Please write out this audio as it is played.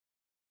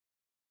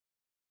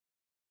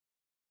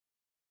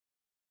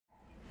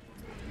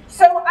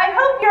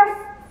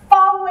you're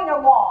following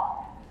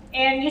along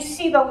and you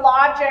see the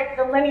logic,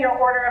 the linear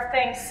order of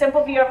things,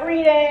 simple view of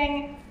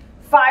reading,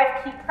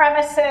 5 key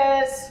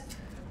premises,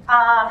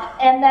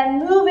 and then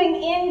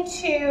moving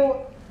into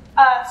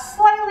a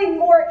slightly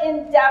more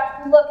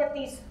in-depth look at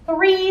these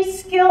 3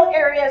 skill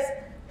areas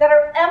that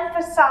are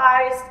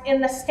emphasized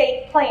in the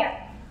state plan.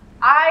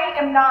 I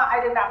did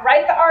not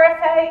write the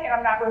RFA, and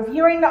I'm not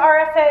reviewing the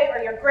RFA or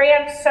your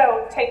grant,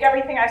 so take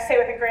everything I say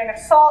with a grain of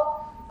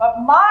salt.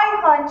 But my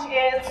hunch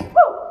is,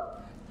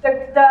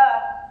 the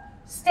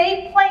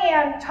state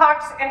plan it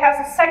has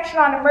a section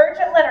on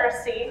emergent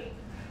literacy,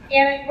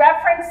 and it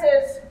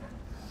references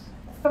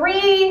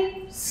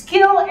 3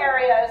 skill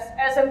areas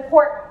as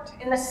important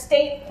in the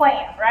state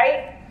plan,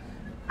 right?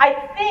 I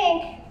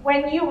think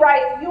when you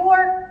write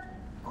your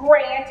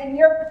grant and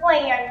your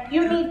plan,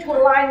 you need to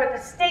align with the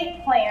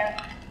state plan.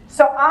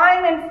 So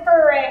I'm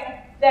inferring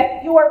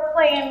that your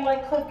plan will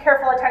include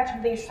careful attention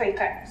to these 3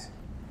 things.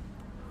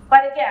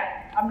 But again,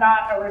 I'm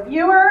not a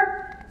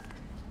reviewer.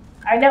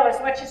 I know as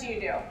much as you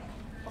do.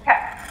 Okay.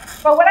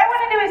 But what I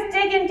want to do is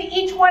dig into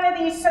each one of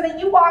these so that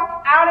you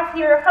walk out of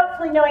here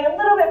hopefully knowing a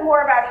little bit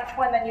more about each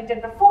one than you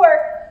did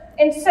before,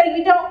 and so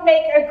you don't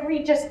make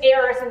egregious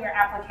errors in your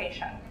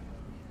application.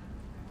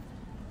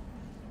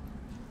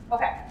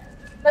 Okay.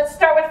 Let's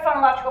start with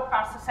phonological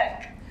processing.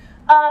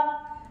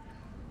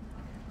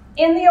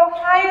 In the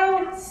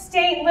Ohio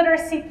State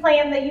Literacy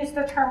Plan, they use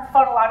the term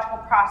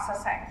phonological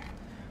processing.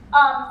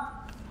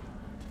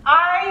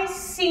 I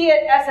see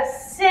it as a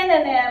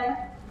synonym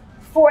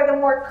for the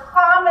more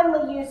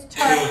commonly used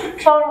term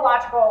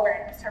phonological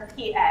awareness, or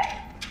PA.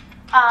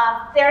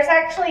 There's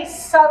actually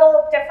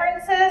subtle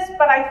differences,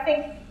 but I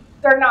think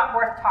they're not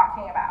worth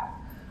talking about.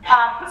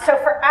 So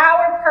for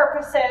our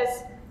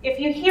purposes, if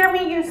you hear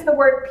me use the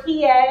word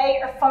PA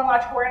or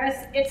phonological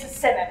awareness, it's a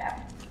synonym.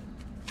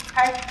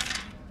 Okay?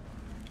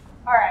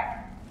 All right.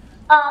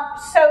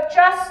 So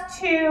just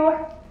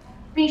to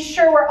be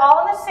sure we're all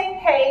on the same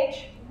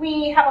page,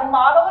 we have a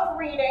model of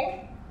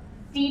reading,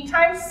 D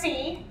times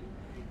C,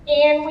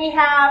 and we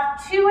have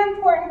 2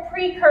 important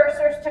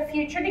precursors to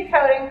future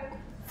decoding,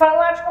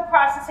 phonological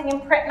processing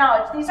and print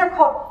knowledge. These are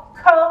called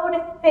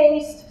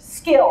code-based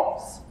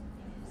skills.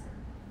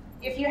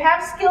 If you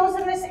have skills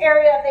in this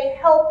area, they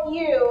help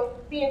you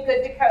be a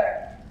good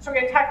decoder. So we're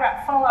going to talk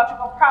about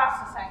phonological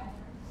processing.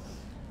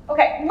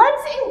 Okay,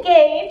 let's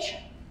engage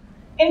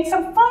in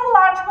some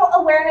phonological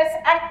awareness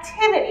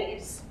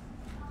activities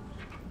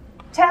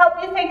to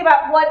help you think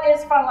about what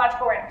is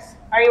phonological awareness.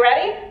 Are you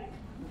ready?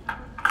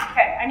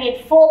 Okay, I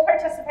need full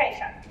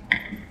participation.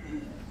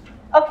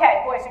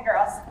 Okay, boys and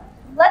girls,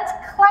 let's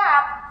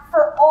clap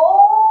for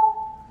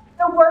all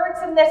the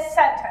words in this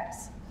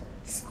sentence.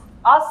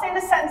 I'll say the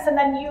sentence and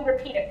then you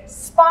repeat it.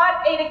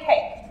 Spot ate a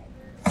cake.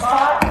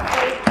 Spot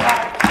ate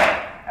a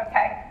cake.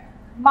 Okay.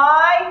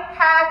 My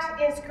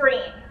hat is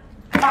green.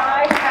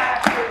 My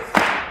hat is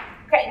green.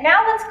 Okay,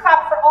 now let's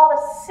clap for all the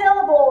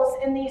syllables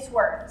in these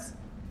words.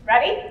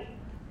 Ready?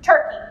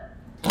 Turkey.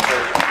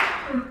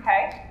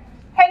 Okay.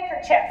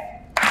 Handkerchief.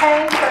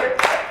 Handkerchief.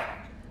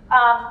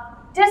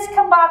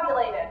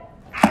 Discombobulated.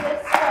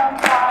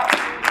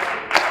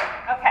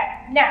 Discombobulated. Okay,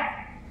 now,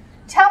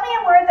 tell me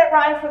a word that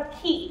rhymes with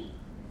key.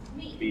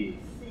 Bee.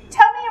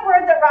 Tell me a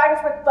word that rhymes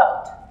with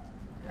boat.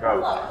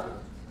 Goat.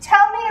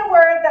 Tell me a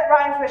word that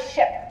rhymes with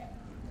ship.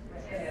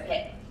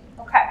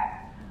 Okay.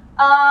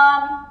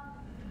 I'm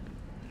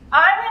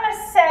going to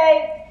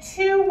say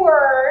 2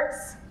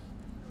 words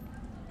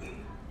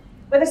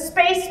with a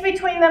space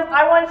between them.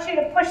 I want you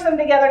to push them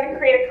together to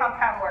create a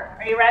compound word.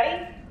 Are you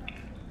ready?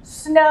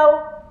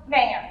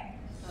 Snowman.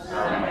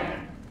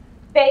 Snowman.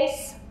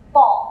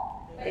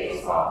 Baseball.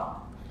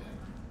 Baseball.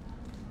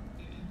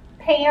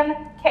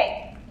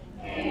 Pancake.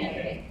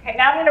 Okay,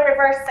 now I'm going to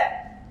reverse it.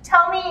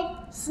 Tell me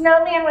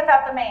snowman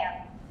without the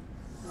man.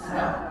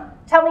 Snow.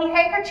 Tell me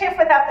handkerchief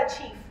without the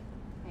chief.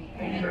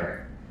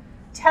 Handker.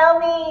 Tell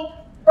me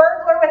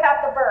burglar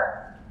without the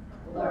burr.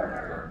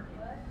 Blur.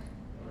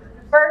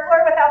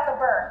 Burglar without the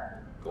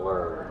burr.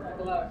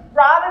 Blur.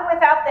 Robin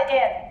without the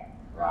in.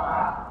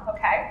 Rob.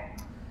 Okay.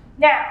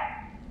 Now,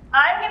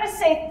 I'm going to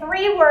say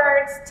 3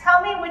 words.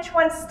 Tell me which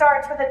one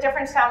starts with a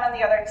different sound than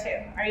the other 2.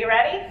 Are you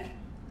ready?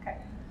 Okay.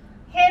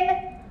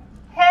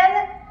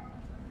 Hen,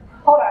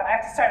 hold on, I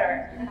have to start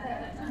over.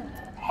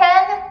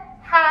 Hen,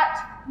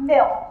 hat,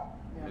 mill.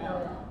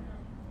 No.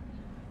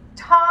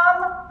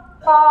 Tom,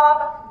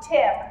 Bob,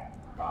 Tim.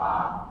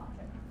 Bob.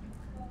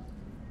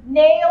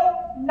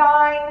 Nail,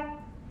 9,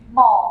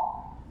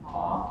 mall.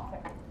 Mom.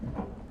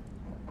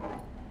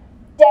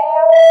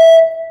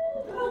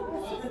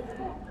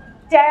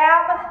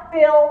 Dab,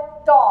 Bill,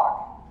 dog.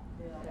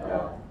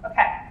 No.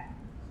 Okay.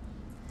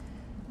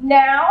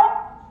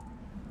 Now,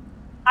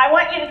 I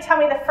want you to tell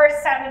me the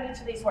first sound in each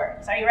of these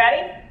words. Are you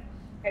ready?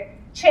 Okay.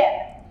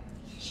 Chin.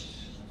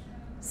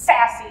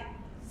 Sassy.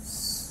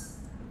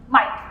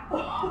 Mike.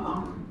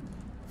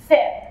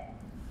 Thin.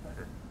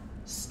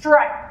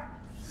 Stripe.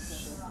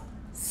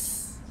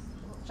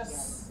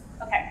 Just,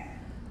 okay.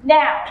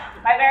 Now,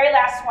 my very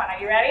last one. Are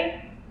you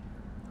ready?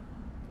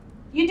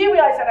 You do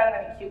realize I don't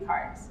have any cue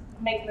cards.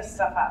 making this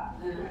stuff up.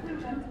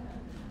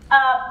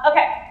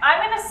 Okay,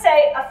 I'm going to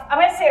say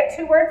a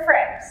two-word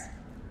phrase.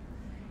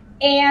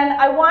 And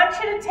I want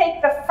you to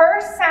take the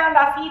first sound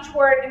off each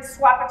word and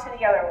swap it to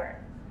the other word.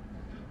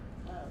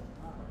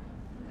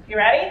 You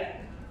ready?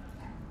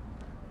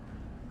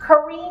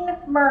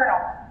 Corrine Myrtle.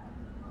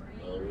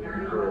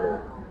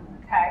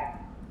 Okay.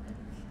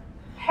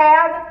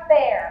 Had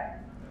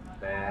bear.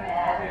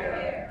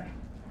 Bear.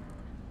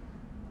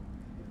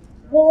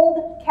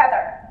 Wold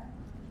Kether.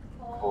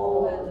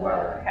 Cold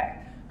weather. Okay.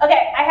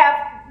 Okay, I have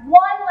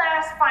one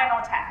last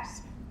final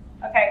task.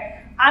 Okay.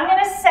 I'm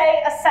going to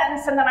say a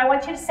sentence and then I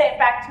want you to say it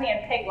back to me in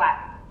Pig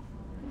Latin.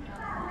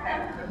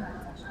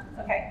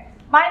 Okay. Okay.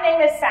 My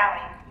name is Sally.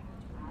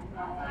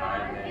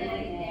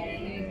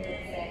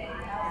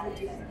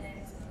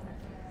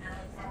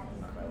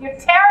 You're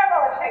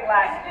terrible at Pig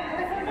Latin.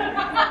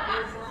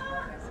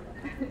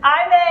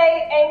 I'm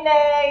a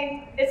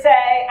nay, it's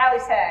a,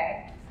 Alice.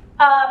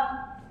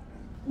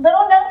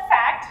 Little known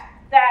fact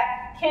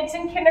that kids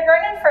in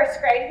kindergarten and first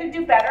grade who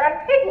do better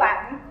on Pig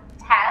Latin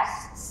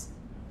tests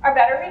are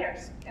better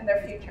readers in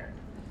their future.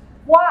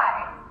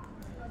 Why?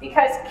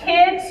 Because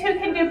kids who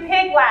can do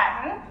Pig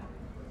Latin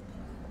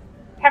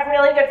have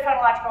really good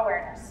phonological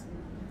awareness.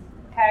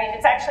 Okay,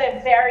 it's actually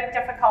a very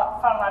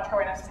difficult phonological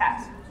awareness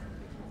test.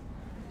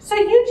 So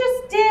you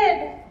just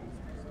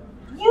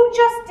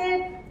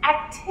did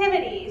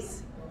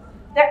activities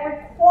that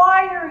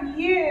require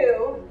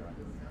you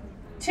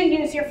to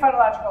use your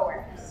phonological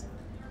awareness.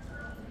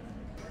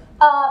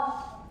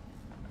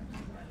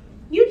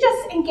 You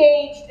just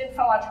engaged in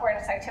phonological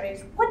awareness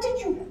activities. What did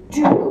you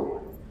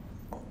do?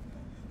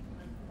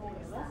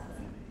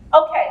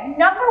 Okay,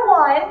 number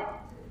one,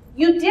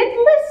 you did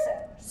listen.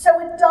 So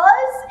it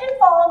does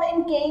involve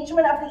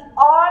engagement of the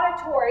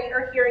auditory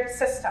or hearing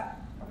system,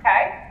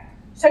 okay?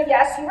 So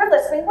yes, you were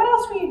listening. What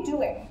else were you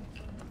doing?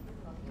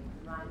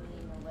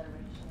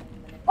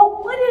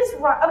 But what is,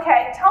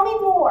 okay, tell me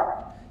more.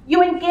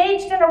 You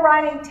engaged in a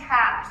rhyming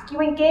task.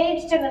 You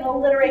engaged in an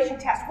alliteration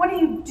task. What are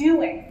you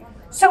doing?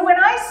 So when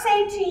I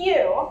say to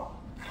you,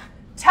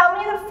 tell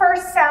me the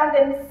first sound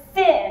in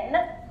fin,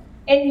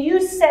 and you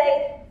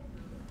say,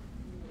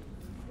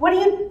 what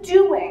are you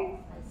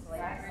doing?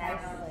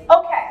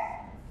 Okay.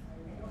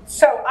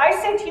 So I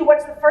say to you,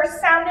 what's the first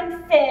sound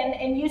in fin,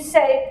 and you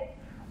say,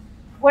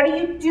 what are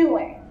you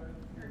doing?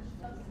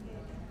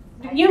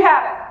 You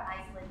have it.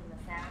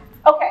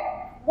 Okay.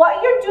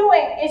 What you're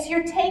doing is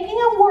you're taking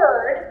a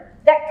word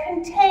that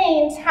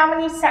contains how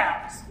many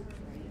sounds?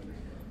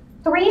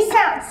 3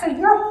 sounds. So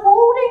you're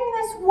holding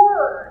this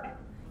word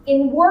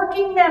in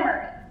working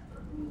memory.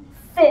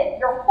 Fin.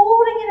 You're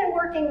holding it in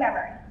working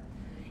memory.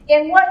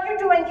 And what you're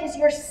doing is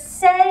you're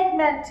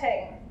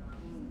segmenting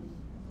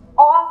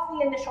off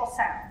the initial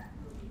sound.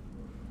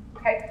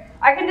 Okay?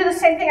 I can do the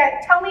same thing.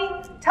 Tell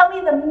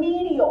me the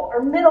medial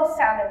or middle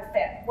sound in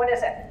fin. What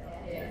is it?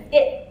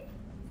 It.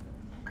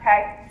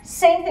 Okay?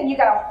 Same thing. You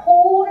got to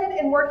hold it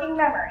in working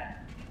memory.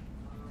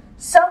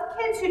 Some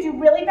kids who do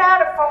really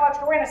bad at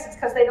phonological awareness, it's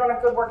because they don't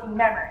have good working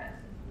memory.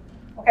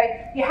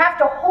 Okay? You have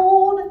to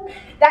hold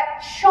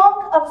that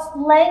chunk of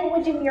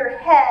language in your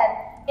head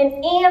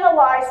and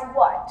analyze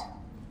what?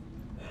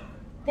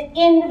 The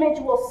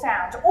individual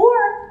sounds,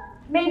 or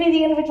maybe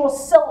the individual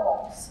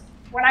syllables.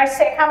 When I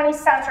say how many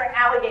sounds are in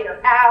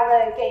alligator,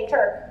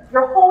 alligator,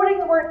 you're holding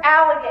the word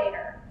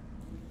alligator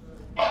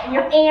and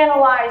you're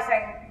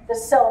analyzing the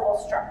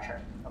syllable structure,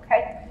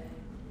 okay?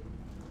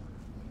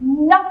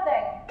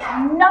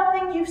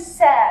 Nothing you've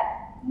said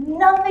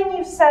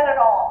at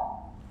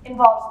all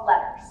involves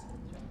letters.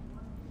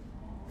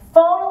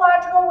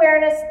 Phonological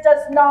awareness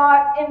does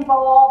not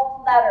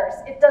involve letters.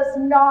 It does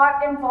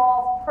not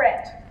involve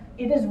print.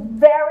 It is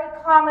very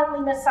commonly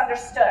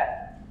misunderstood.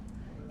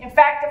 In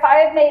fact, if I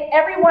had made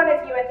every one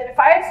of you, if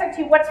I had said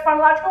to you, what's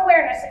phonological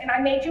awareness, and I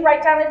made you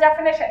write down a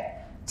definition,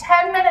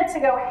 10 minutes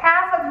ago,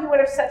 half of you would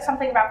have said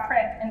something about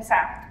print and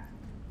sound,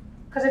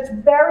 because it's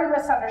very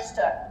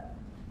misunderstood.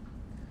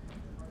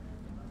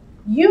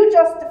 You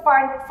just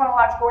defined what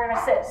phonological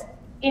awareness is.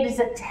 It is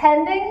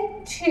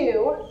attending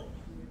to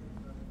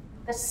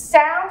the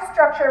sound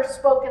structure of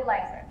spoken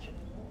language.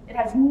 It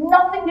has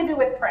nothing to do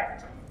with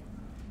print,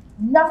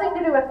 nothing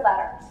to do with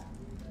letters,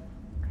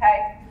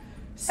 okay?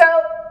 So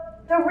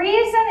the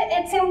reason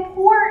it's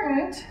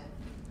important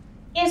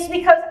is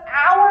because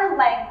our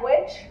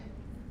language,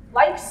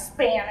 like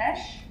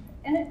Spanish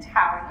and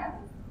Italian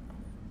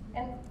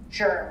and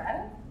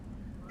German,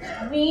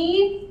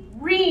 we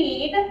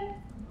read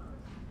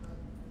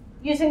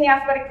using the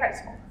alphabetic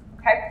principle,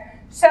 okay?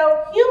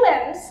 So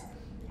humans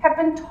have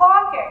been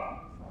talking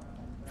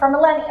for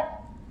millennia,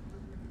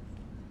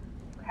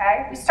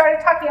 okay? We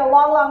started talking a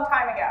long, long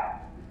time ago.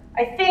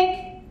 I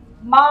think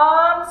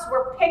moms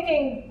were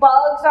picking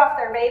bugs off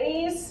their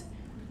babies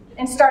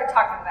and started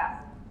talking to them.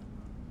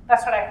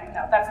 That's what I think.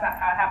 No, that's not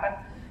how it happened.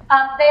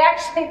 They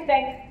actually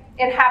think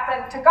it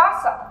happened to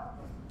gossip.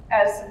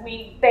 As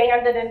we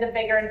banded into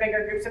bigger and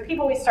bigger groups of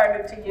people, we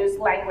started to use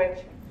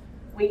language.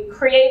 We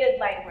created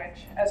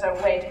language as a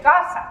way to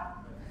gossip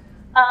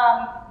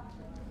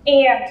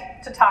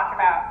and to talk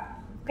about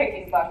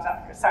picking bugs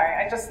up here.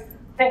 Sorry, I just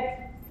think,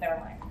 never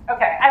mind.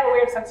 Okay, I have a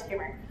weird sense of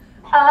humor.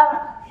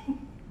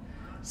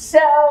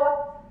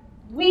 So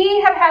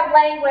we have had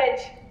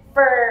language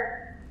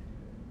for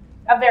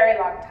a very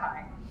long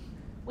time.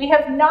 We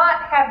have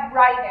not had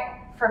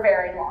writing for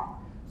very long.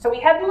 So we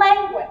had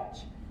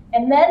language.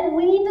 And then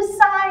we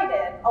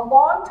decided a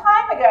long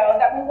time ago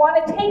that we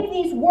want to take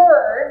these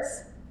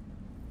words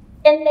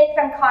and make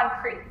them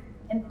concrete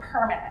and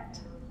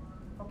permanent.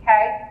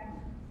 Okay?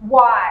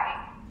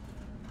 Why?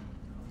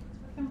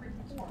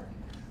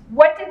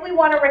 What did we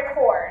want to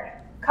record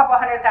a couple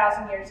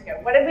 100,000 years ago?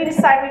 What did we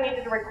decide we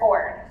needed to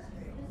record?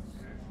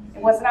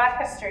 It was not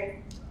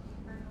history.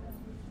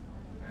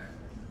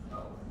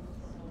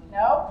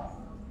 No?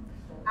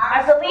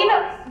 I believe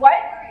it. What?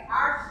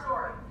 Our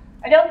story.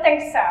 I don't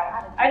think so.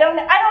 I don't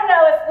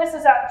know if this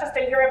is just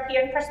a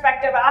European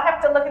perspective. I'll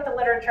have to look at the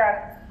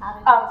literature.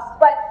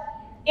 But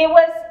it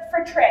was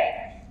for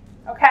trade.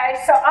 Okay,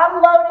 so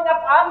I'm loading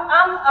up.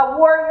 I'm a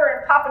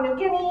warrior in Papua New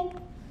Guinea,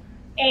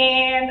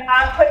 and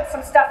I'm putting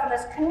some stuff in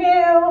this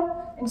canoe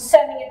and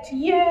sending it to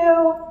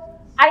you.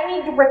 I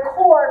need to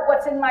record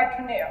what's in my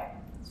canoe.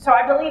 So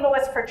I believe it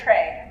was for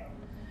trade.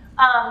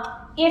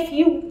 If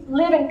you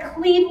live in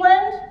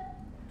Cleveland,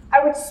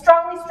 I would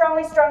strongly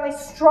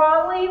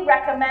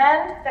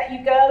recommend that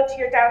you go to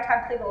your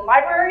downtown Cleveland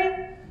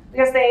library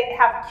because they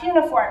have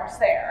cuneiforms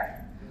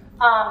there.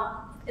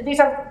 These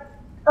are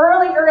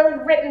early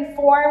written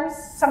forms,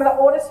 some of the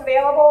oldest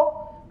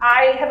available.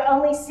 I have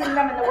only seen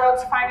them in the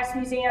world's finest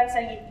museums,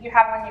 and you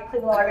have them in your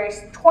Cleveland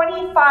libraries.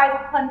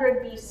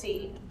 2500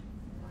 BC,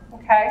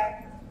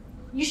 okay?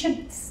 You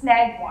should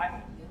snag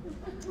one.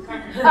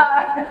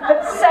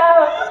 So,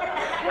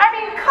 I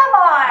mean, come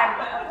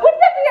on.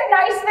 Wouldn't that be a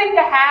nice thing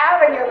to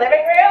have in your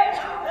living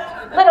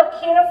room? Little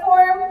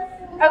cuneiform?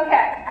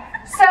 Okay.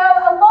 So,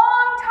 a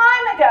long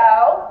time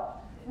ago,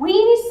 we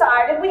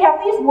decided we have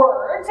these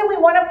words and we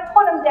want to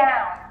put them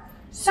down.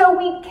 So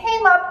we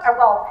came up,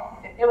 well,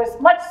 it was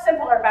much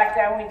simpler back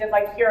then. We did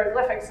like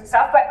hieroglyphics and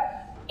stuff, but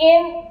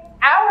in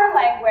our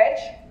language,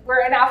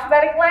 we're an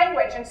alphabetic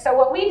language. And so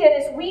what we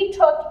did is we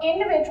took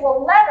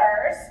individual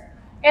letters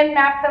and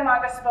mapped them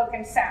onto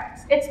spoken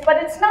sounds. But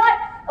it's not,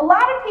 a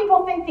lot of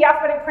people think the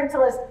alphabetic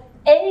pencil is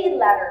a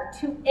letter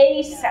to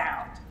a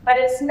sound, but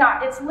it's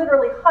not. It's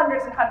literally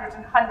hundreds and hundreds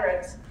and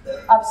hundreds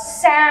of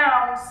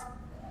sounds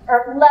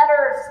or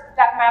letters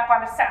that map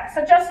onto sounds.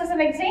 So just as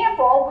an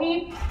example,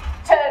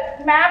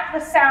 to map the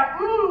sound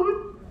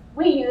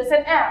we use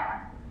an M.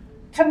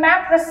 To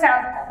map the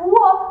sound qu,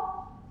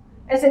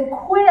 as in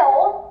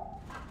quill,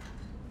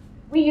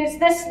 we use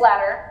this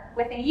letter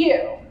with a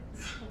U,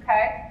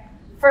 okay?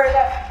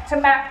 To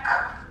map k,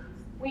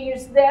 we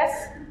use this.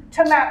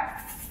 To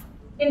map f,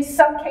 in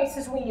some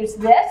cases we use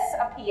this,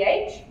 a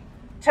PH.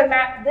 To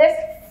map this,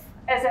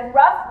 as in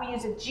rough, we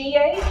use a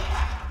GH.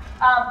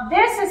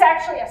 This is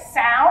actually a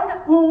sound,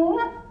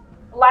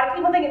 A lot of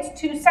people think it's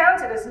two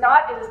sounds. It is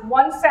not. It is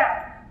one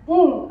sound.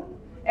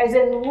 As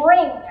in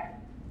ring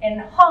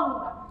and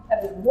hung.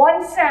 That is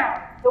one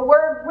sound. The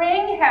word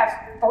ring has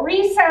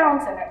three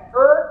sounds in it.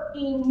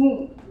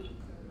 E,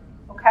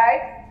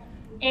 okay?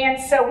 And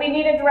so we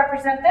needed to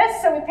represent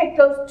this, so we picked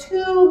those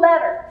two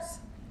letters.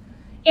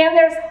 And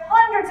there's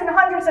hundreds and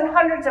hundreds and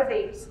hundreds of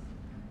these.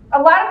 A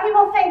lot of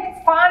people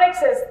think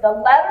phonics is the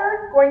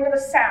letter going to the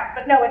sound,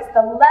 but no, it's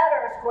the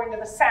letters going to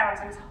the sounds.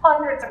 There's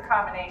hundreds of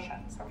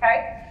combinations,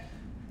 okay?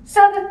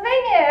 So the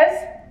thing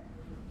is,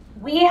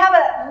 we have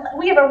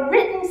a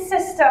written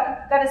system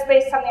that is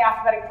based on the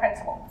alphabetic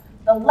principle.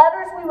 The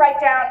letters we write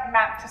down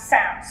map to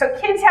sound. So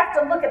kids have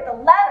to look at the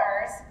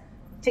letters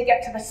to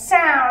get to the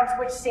sounds,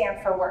 which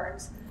stand for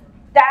words.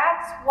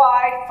 That's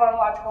why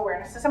phonological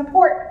awareness is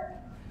important.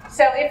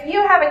 So if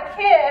you have a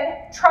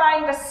kid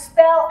trying to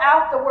spell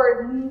out the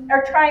word,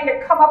 or trying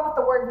to come up with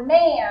the word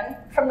man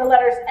from the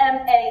letters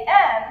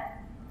M-A-N,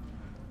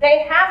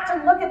 they have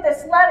to look at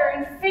this letter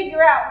and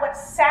figure out what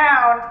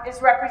sound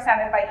is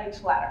represented by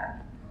each letter.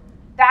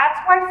 That's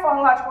why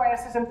phonological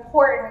awareness is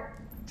important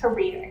to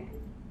reading.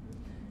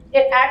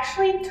 It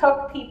actually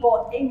took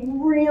people a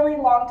really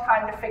long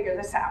time to figure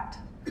this out.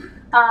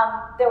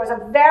 There was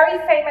a very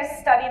famous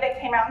study that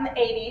came out in the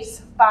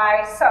 80s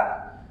by some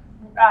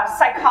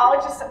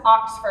psychologists at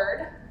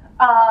Oxford,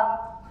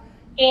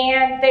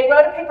 and they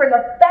wrote a paper in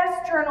the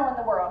best journal in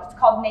the world. It's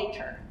called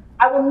Nature.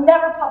 I will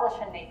never publish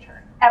in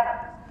Nature,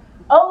 ever.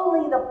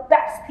 Only the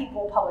best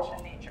people publish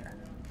in Nature.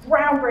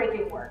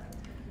 Groundbreaking work.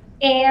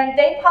 And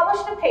they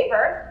published a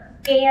paper,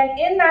 and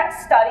in that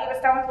study, it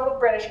was done with little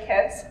British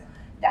kids.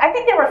 I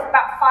think they were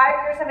about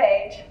 5 years of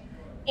age,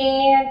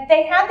 and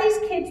they had these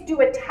kids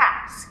do a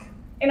task,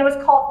 and it was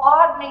called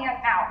Odd Man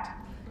Out.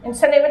 And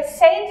so they would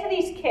say to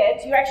these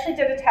kids, you actually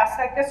did a test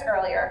like this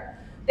earlier,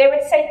 they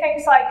would say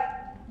things like,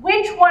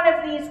 which one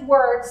of these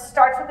words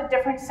starts with a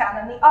different sound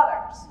than the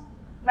others?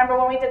 Remember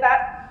when we did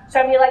that? So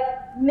it'd be like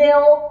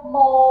mill,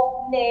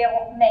 mole,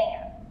 nail,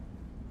 man.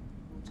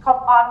 It's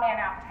called Odd Man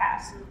Out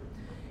task.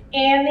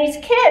 And these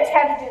kids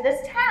had to do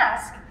this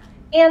task.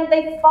 And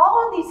they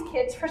followed these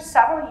kids for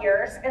several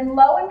years, and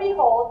lo and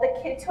behold,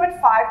 the kids who had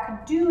 5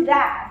 could do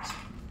that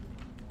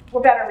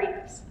were better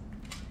readers.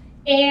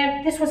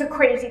 And this was a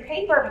crazy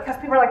paper because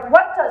people were like,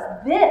 what does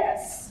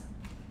this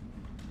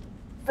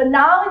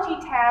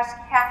phonology task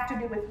have to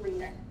do with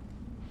reading?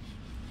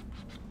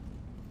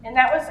 And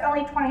that was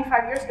only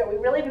 25 years ago. We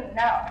really didn't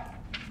know.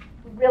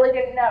 We really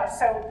didn't know.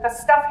 So the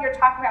stuff you're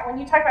talking about, when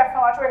you talk about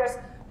phonological awareness,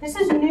 this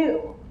is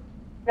new,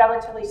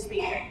 relatively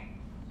speaking,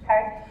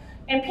 okay?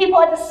 And people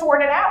had to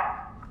sort it out.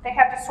 They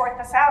had to sort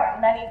this out,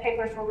 and many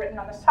papers were written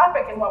on this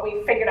topic, and what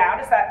we figured out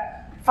is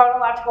that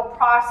phonological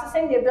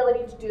processing, the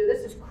ability to do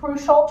this, is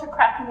crucial to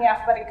cracking the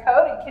alphabetic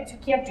code, and kids who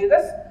can't do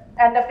this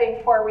end up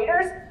being poor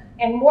readers.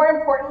 And more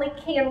importantly,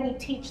 can we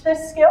teach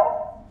this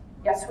skill?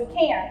 Yes, we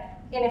can.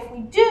 And if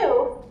we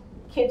do,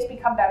 kids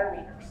become better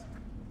readers,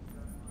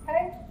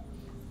 okay?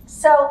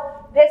 So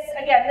this,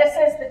 again, this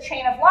is the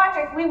chain of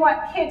logic. We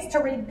want kids to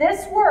read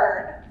this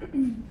word,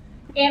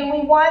 and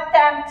we want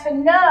them to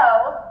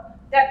know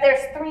that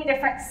there's 3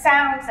 different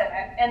sounds in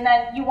it, and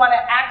then you want to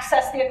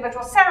access the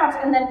individual sounds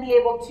and then be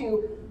able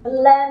to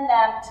blend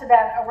them to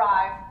then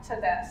arrive to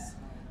this.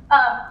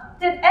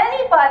 Did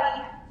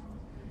anybody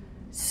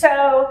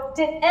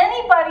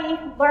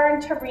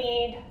learn to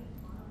read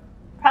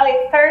probably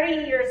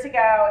 30 years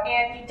ago,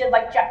 and you did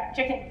like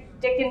Dick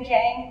and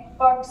Jane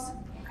books?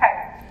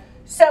 Okay.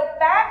 So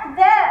back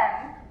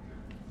then,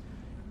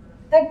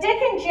 the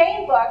Dick and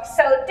Jane books,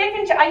 so Dick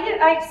and Jane,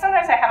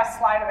 sometimes I have a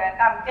slide of it.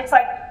 It's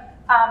like,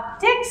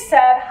 Dick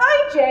said,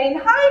 hi Jane,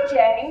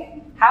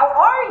 how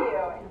are you?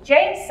 And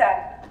Jane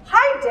said,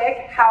 hi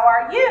Dick, how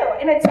are you?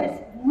 And it's this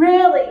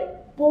really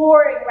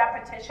boring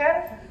repetition.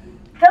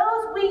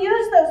 We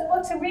use those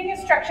books in reading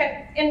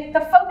instruction, and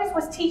the focus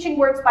was teaching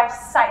words by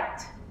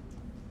sight.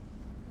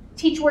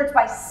 Teach words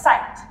by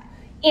sight.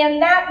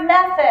 And that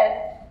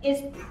method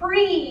is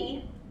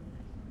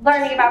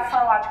pre-learning about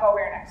phonological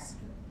awareness,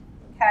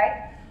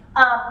 okay?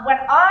 When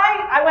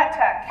I went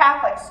to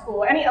Catholic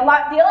school,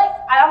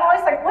 I'm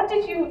always like, what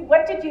did you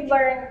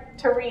learn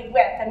to read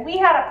with? And we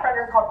had a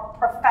program called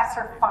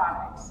Professor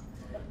Phonics.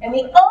 And the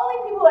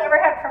only people who ever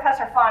had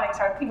Professor Phonics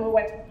are people who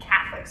went to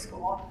Catholic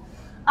school.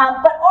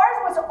 But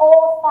ours was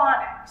all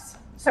phonics.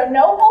 So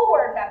no whole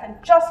word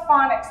method, just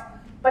phonics.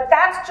 But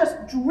that's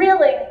just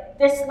drilling,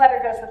 this letter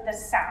goes with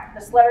this sound,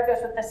 this letter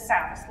goes with this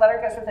sound, this letter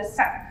goes with this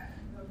sound.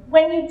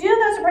 When you do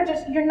those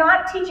approaches, you're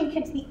not teaching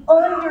kids the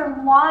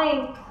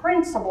underlying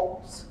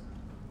principles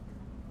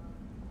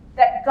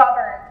that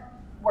govern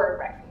word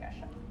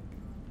recognition.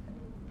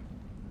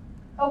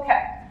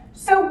 Okay,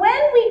 so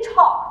when we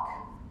talk,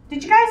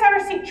 did you guys ever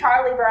see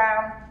Charlie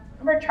Brown?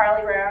 Remember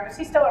Charlie Brown? Is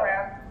he still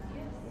around?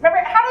 Remember,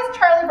 how does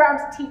Charlie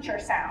Brown's teacher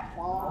sound?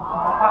 Wah,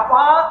 wah,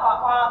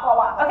 wah, wah, wah,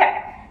 wah.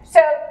 Okay,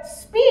 so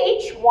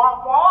speech,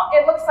 wah, wah,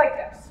 it looks like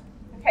this.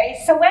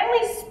 Okay, so when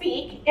we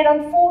speak, it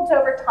unfolds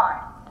over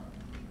time.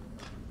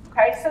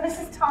 Okay, so this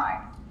is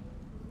time.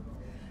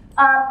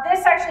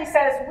 This actually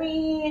says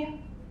we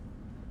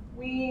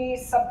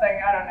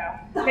something, I don't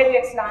know. Maybe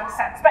it's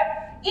nonsense. But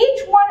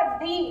each one of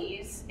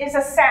these is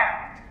a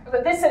sound.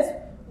 This is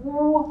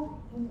w,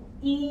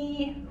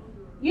 e.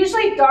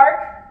 Usually dark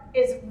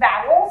is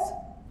vowels.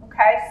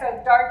 Okay,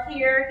 so dark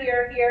here,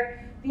 here,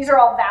 here. These are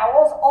all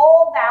vowels.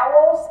 All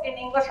vowels in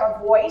English are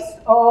voiced.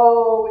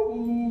 O,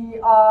 e,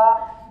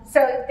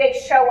 so they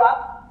show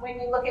up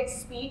when you look at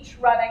speech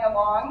running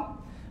along.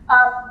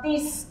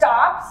 These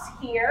stops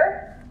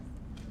here.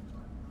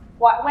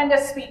 When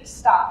does speech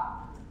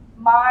stop?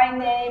 My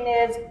name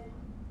is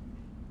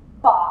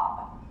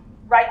Bob.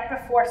 Right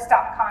before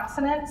stop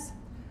consonants.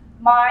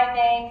 My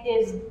name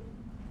is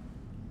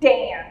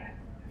Dan.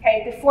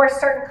 Okay, before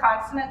certain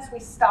consonants, we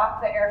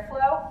stop the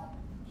airflow.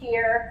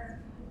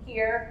 Here,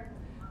 here.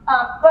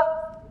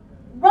 But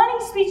running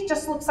speech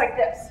just looks like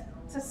this.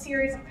 It's a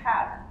series of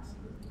patterns.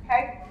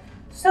 Okay?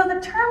 So the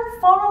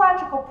term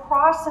phonological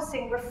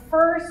processing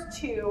refers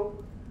to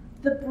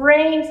the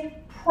brain's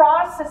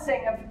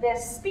processing of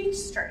this speech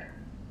stream,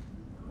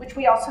 which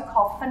we also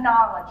call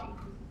phonology.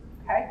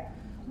 Okay?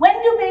 When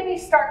do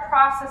babies start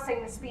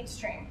processing the speech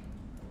stream?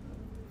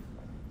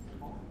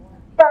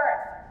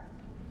 Birth.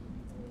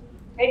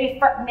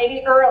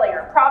 Maybe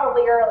earlier,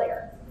 probably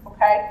earlier.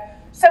 Okay?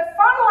 So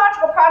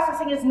phonological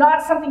processing is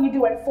not something you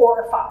do at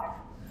 4 or 5.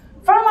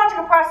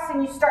 Phonological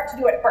processing you start to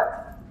do at birth.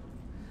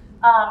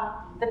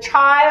 The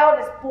child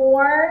is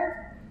born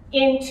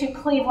into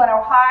Cleveland,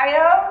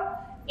 Ohio,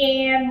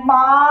 and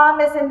mom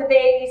is in the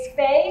baby's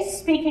face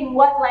speaking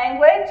what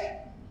language?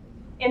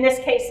 In this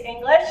case,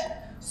 English.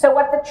 So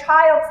what the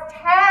child's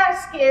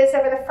task is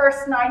over the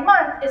first 9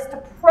 months is to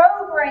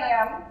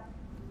program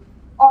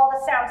all the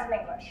sounds in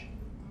English,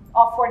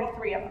 all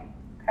 43 of them,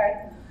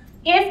 okay?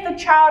 If the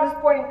child is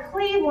born in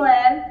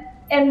Cleveland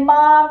and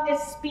mom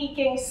is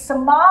speaking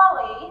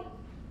Somali,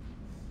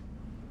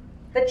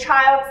 the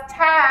child's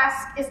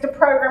task is to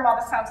program all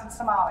the sounds in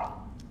Somali.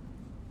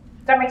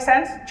 Does that make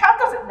sense? The child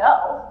doesn't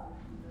know.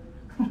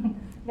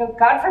 No,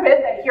 God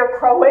forbid they hear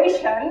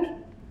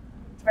Croatian.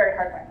 It's a very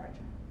hard language.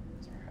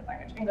 It's a very hard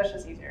language. English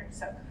is easier.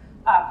 So,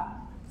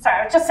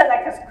 sorry, I just said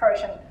that because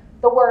Croatian,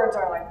 the words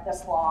are like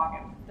this long,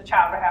 and the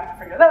child would have to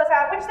figure those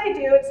out, which they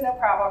do. It's no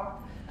problem.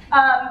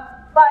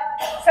 But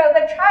So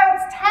the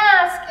child's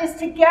task is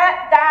to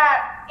get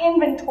that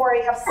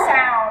inventory of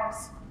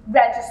sounds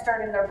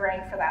registered in their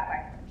brain for that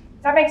language.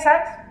 Does that make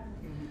sense?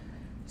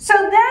 So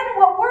then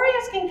what we're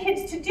asking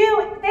kids to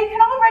do, they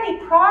can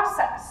already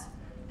process.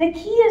 The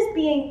key is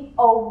being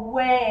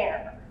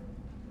aware.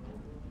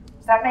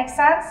 Does that make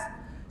sense?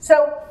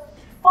 So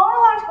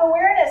phonological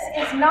awareness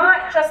is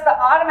not just the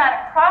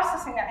automatic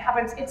processing that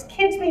happens, it's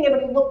kids being able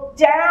to look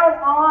down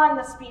on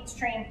the speech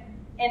stream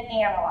and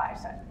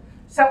analyze it.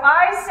 So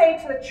I say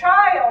to the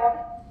child,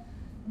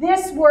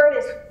 this word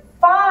is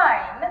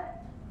fine.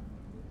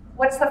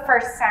 What's the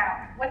first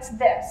sound? What's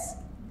this?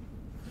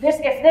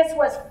 If this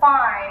was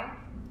fine,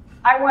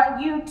 I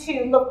want you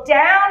to look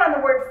down on the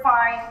word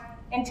fine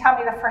and tell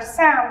me the first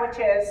sound, which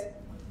is,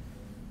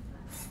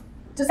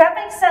 does that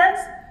make sense?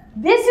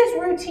 This is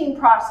routine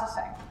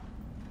processing.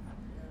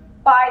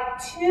 By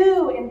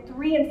 2 and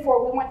 3 and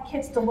 4, we want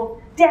kids to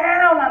look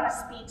down on the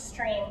speech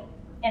stream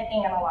and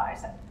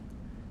analyze it.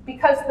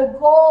 Because the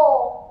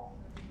goal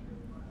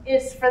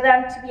is for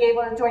them to be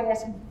able to join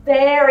this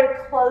very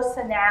close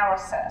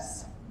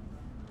analysis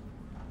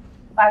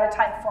by the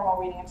time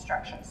formal reading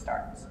instruction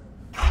starts.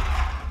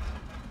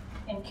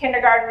 In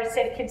kindergarten, we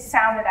say to kids,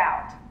 sound it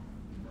out.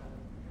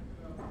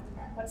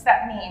 What's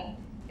that mean?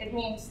 It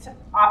means to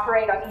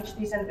operate on each of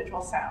these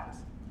individual sounds.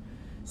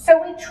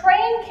 So we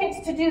train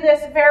kids to do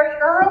this very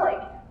early.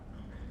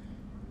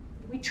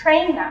 We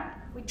train them.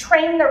 We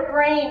train their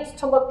brains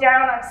to look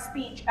down on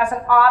speech as an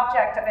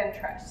object of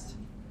interest.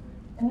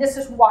 And this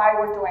is why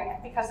we're doing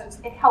it, because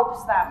it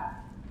helps them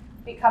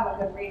become a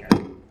good reader.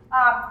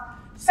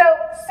 So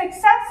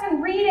success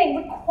in reading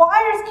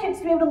requires kids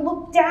to be able to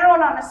look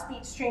down on a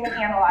speech stream and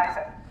analyze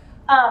it.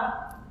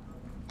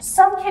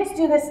 Some kids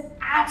do this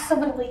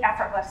absolutely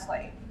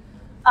effortlessly.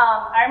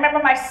 I remember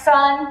my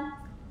son,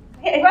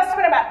 he must have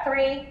been about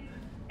 3,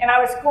 and I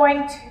was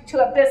going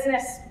to a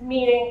business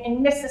meeting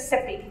in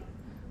Mississippi.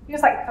 He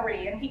was like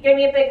 3, and he gave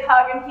me a big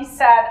hug, and he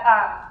said,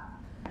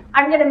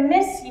 I'm going to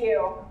miss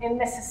you in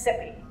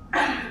Mississippi.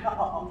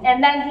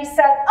 And then he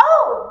said,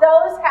 oh,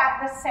 those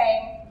have the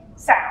same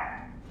sound.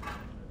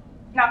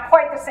 Not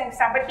quite the same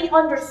sound, but he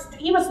understood.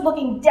 He was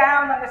looking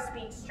down on the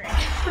speech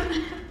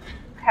stream.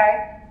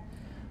 Okay?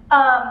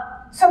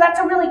 So that's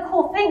a really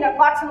cool thing that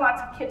lots and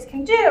lots of kids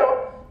can do.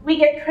 We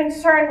get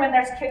concerned when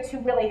there's kids who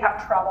really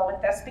have trouble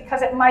with this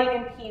because it might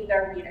impede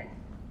their reading.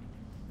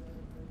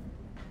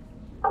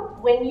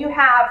 When you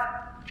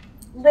have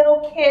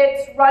little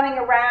kids running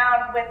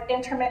around with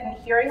intermittent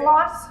hearing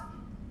loss,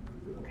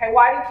 okay,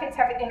 why do kids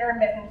have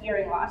intermittent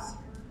hearing loss?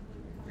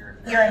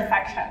 Ear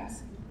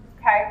infections,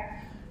 okay?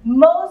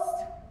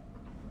 Most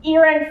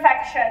ear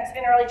infections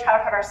in early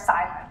childhood are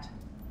silent.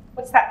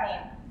 What's that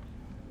mean?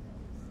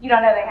 You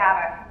don't know they have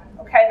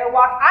it, okay?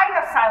 I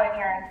have silent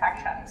ear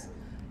infections.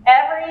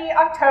 Every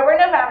October,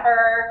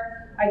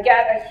 November, I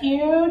get a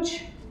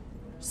huge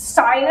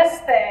sinus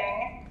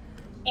thing,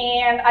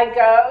 and I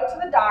go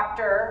to the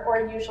doctor,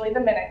 or usually the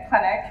Minute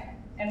Clinic,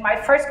 and my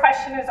first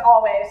question is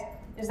always,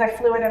 is there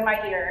fluid in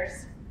my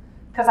ears?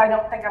 Because I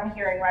don't think I'm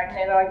hearing right. And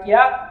they're like,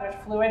 yep, there's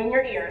fluid in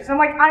your ears. And I'm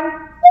like,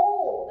 I'm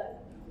old.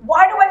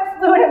 Why do I have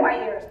fluid in my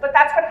ears? But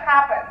that's what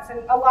happens.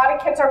 And a lot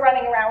of kids are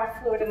running around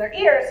with fluid in their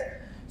ears,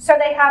 so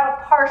they have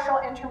a partial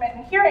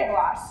intermittent hearing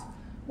loss.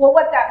 Well,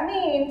 what that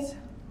means,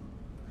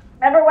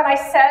 remember when I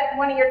said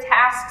one of your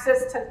tasks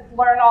is to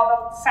learn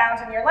all the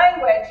sounds in your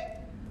language?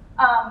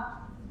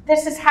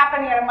 This is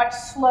happening at a much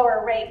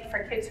slower rate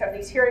for kids who have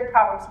these hearing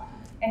problems.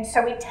 And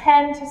so we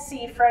tend to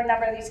see for a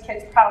number of these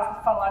kids problems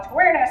with phonological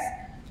awareness,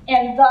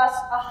 and thus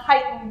a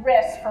heightened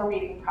risk for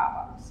reading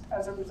problems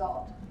as a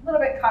result. A little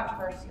bit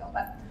controversial,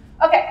 but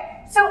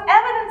okay. So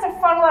evidence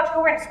of phonological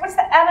awareness. What's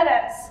the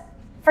evidence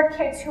for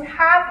kids who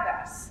have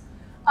this?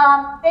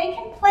 They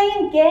can play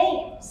in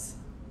games.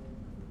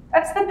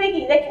 That's the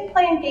biggie. They can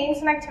play in games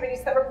and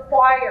activities that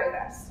require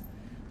this.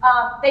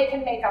 They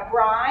can make up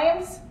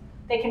rhymes.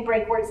 They can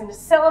break words into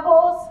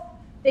syllables.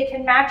 They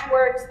can match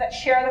words that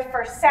share the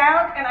first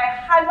sound. And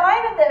I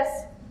highlighted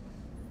this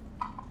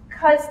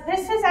because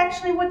this is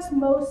actually what's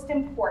most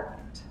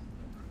important.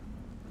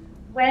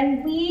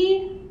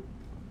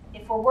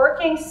 If we're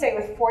working, say,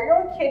 with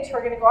 4-year-old kids who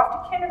are going to go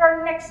off to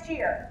kindergarten next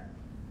year,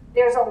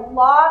 there's a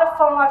lot of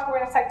phonological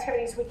awareness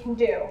activities we can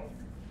do.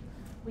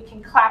 We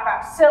can clap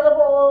out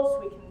syllables,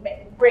 we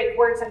can break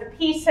words into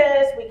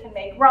pieces, we can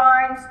make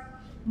rhymes.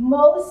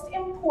 Most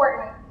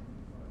important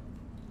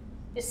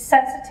is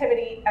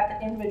sensitivity at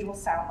the individual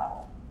sound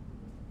level.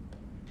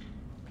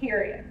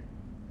 Period.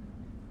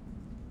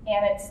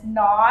 And it's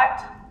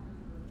not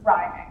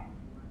rhyming.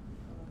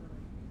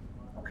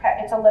 Okay,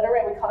 it's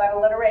alliteration. We call that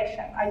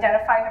alliteration,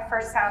 identifying the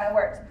first sound in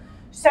words.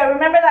 So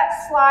remember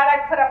that slide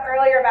I put up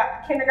earlier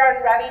about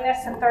kindergarten readiness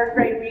and 3rd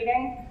grade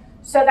reading?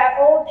 So that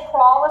old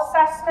crawl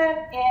assessment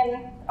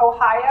in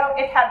Ohio,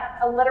 it had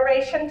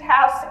alliteration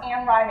tasks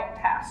and rhyming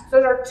tasks.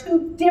 Those are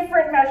 2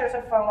 different measures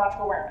of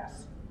phonological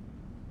awareness.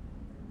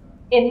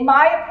 In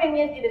my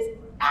opinion, it is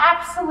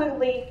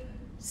absolutely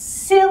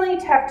silly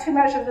to have 2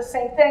 measures of the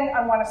same thing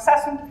on one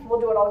assessment. People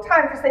do it all the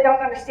time because they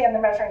don't understand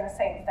they're measuring the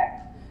same thing.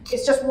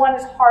 It's just one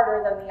is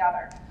harder than the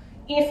other.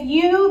 If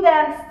you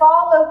then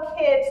follow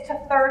kids to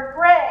 3rd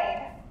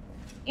grade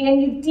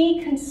and you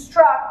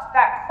deconstruct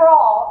that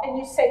crawl and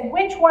you say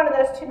which one of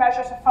those 2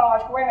 measures of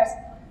phonological awareness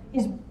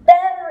is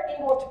better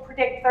able to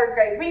predict 3rd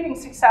grade reading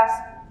success,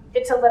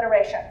 it's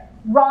alliteration.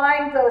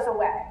 Rhyme goes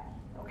away.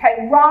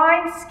 Okay,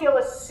 rhyme skill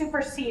is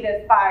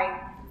superseded by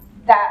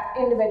that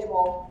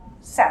individual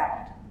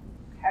sound.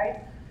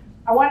 Okay,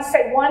 I want to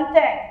say one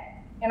thing,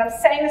 and I'm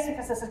saying this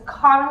because this is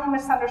commonly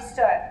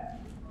misunderstood.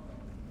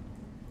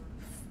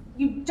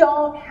 You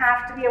don't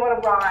have to be able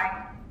to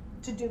rhyme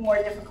to do more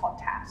difficult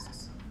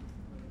tasks.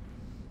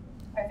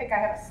 I think I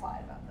have a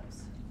slide about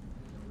this.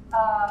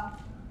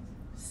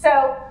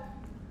 So,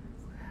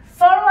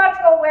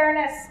 phonological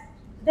awareness,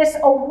 this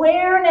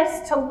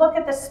awareness to look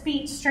at the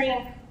speech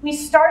stream, we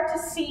start to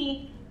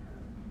see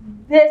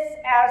this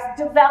as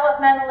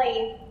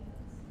developmentally,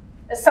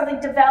 as something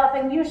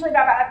developing, usually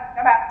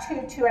about 2,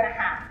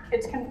 2.5.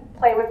 Kids can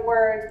play with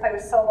words, play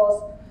with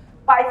syllables.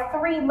 By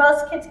 3,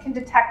 most kids can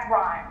detect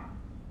rhyme.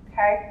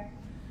 Okay?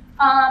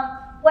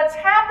 What's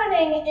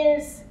happening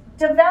is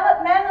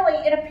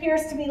developmentally, it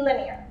appears to be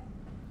linear.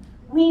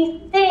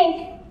 We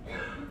think,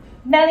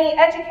 many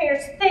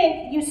educators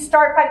think, you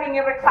start by being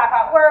able to clap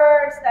out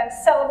words, then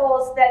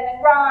syllables, then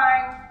you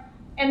rhyme,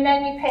 and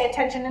then you pay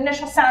attention to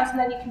initial sounds, and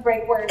then you can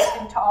break words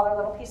into all their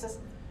little pieces.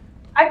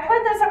 I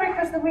put this up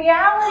because the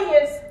reality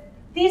is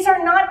these are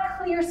not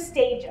clear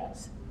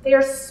stages. They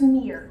are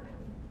smeared.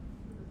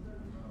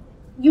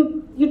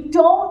 You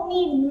don't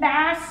need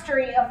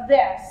mastery of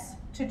this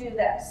to do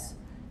this.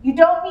 You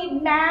don't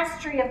need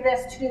mastery of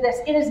this to do this.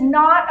 It is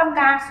not a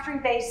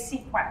mastery-based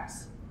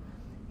sequence.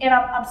 And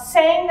I'm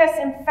saying this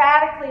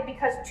emphatically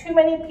because too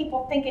many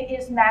people think it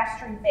is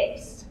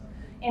mastery-based.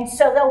 And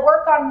so they'll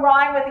work on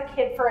rhyme with a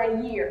kid for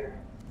a year.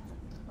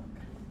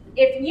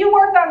 If you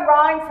work on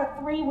rhyme for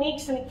 3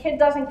 weeks and the kid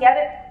doesn't get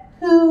it,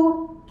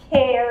 who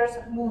cares?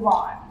 Move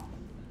on.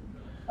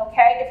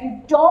 Okay? If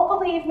you don't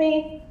believe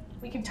me,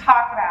 we can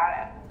talk about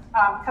it.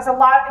 Because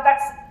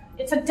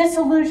it's a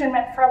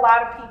disillusionment for a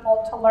lot of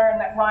people to learn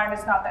that rhyme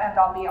is not the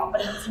end-all be-all,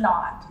 but it's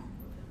not.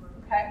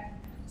 Okay?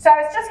 So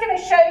I was just going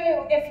to show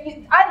you,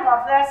 I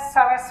love this,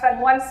 so I'm going to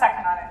spend 1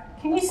 second on it.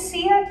 Can you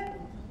see it?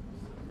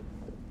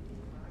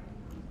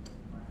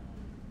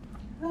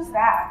 Who's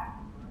that?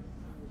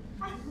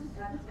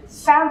 It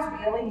sounds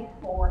really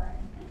boring.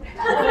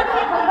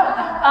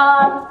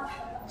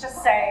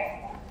 Just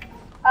saying.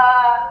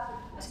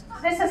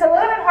 This is a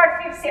little bit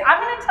hard for you to see. I'm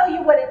going to tell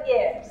you what it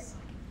is.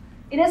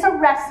 It is a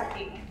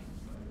recipe.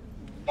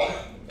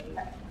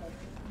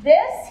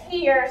 This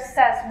here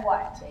says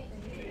what?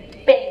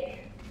 Bake.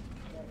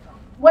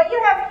 What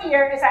you have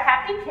here is a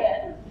happy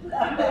kid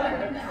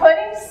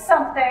putting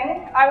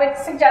something, I would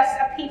suggest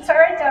a pizza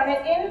or a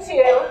donut,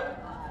 into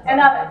an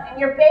oven, and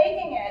you're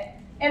baking it.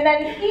 And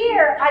then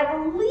here, I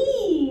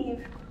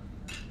believe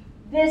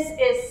this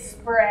is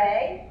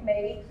spray,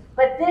 maybe,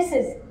 but this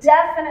is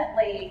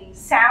definitely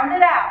sound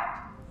it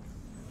out.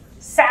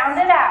 Sound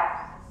it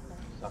out.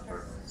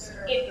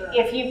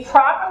 If you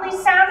properly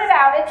sound it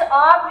out, it's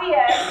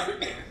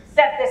obvious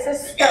that this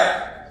is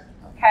stir.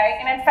 Okay?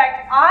 And in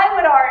fact, I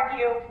would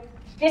argue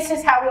this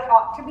is how we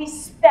ought to be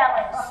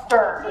spelling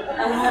stir.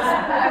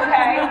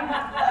 Okay?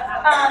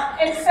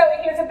 And so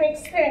here's a big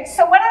spoon.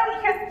 So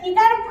you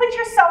got to put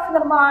yourself in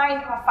the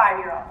mind of a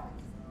 5-year-old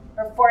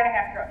or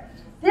 4.5-year-old.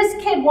 This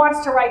kid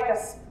wants to write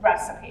this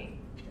recipe.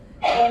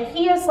 And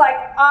he is like,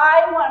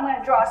 I'm going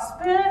to draw a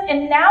spoon,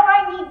 and now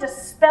I need to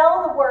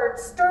spell the word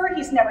stir.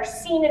 He's never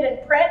seen it in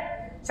print.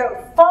 So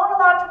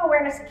phonological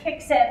awareness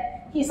kicks in.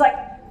 He's like,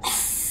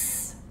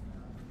 S,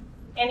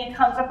 and he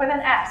comes up with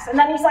an S. And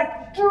then he's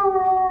like,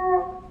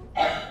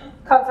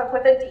 comes up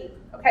with a D.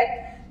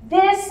 Okay?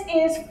 This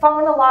is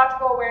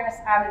phonological awareness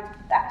at its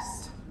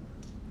best.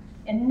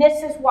 And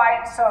this is why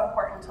it's so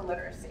important to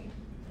literacy.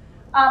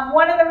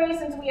 One of the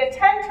reasons we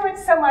attend to it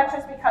so much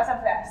is because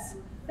of this.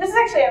 This is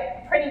actually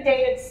a pretty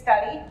dated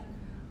study.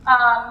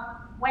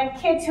 When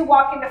kids who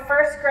walk into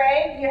 1st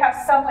grade, you have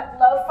some with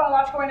low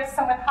phonological awareness,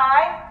 some with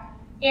high,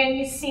 and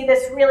you see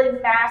this really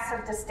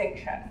massive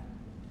distinction.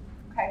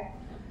 Okay?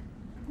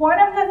 One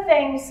of the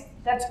things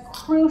that's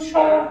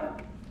crucial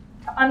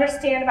to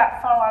understand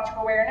about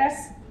phonological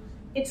awareness,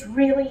 it's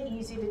really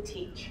easy to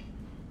teach.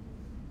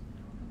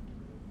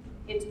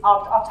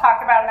 I'll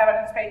talk about it in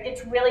evidence-based.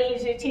 It's really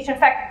easy to teach. In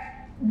fact,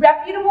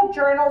 reputable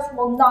journals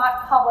will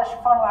not publish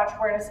phonological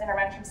awareness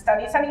intervention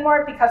studies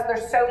anymore because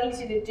they're so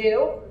easy to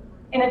do.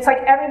 And it's like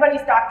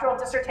everybody's doctoral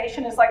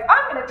dissertation is like,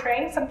 I'm going to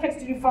train some kids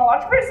to do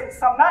phonological awareness and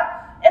some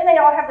not, and they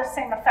all have the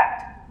same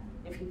effect.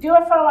 If you do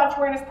a phonological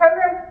awareness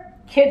program,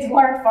 kids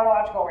learn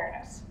phonological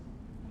awareness.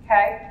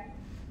 Okay?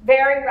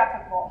 Very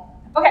reputable.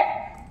 Okay,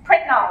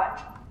 print knowledge.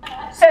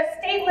 So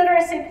state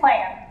literacy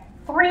plan,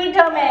 3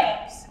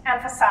 domains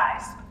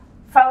emphasized.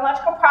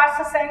 Phonological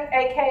processing,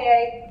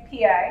 AKA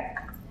PA,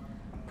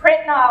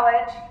 print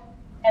knowledge,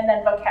 and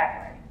then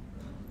vocabulary.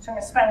 So I'm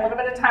going to spend a little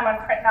bit of time on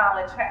print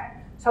knowledge now.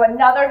 So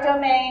another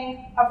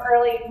domain of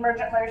early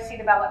emergent literacy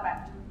development.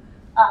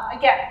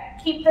 Again,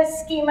 keep this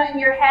schema in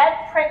your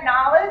head. Print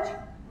knowledge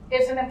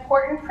is an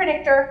important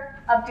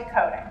predictor of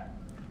decoding.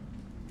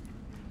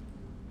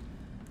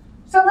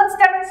 So let's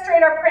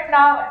demonstrate our print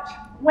knowledge.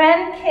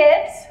 When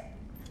kids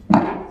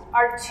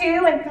are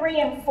 2 and 3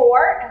 and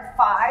 4 and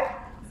 5,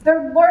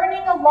 they're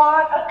learning a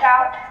lot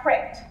about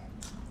print.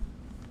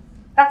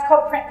 That's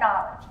called print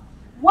knowledge.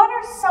 What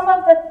are some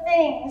of the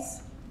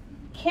things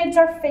kids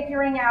are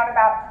figuring out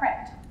about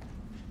print?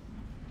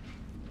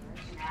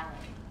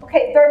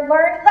 Okay, they're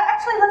learning.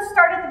 Actually, let's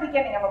start at the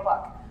beginning of a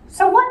book.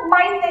 So what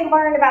might they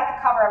learn about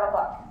the cover of a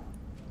book?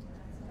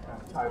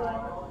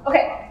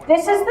 Okay,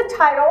 this is the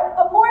title,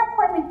 but more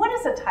importantly, what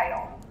is a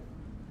title?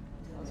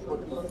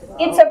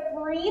 It's a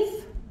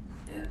brief,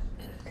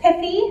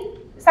 pithy,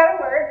 is that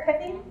a word,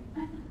 pithy?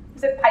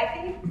 Is it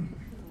pithy?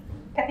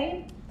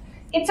 Pithy?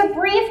 It's a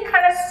brief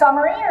kind of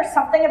summary or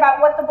something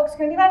about what the book's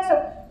going to be about.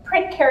 So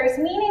print carries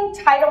meaning,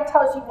 title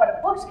tells you what a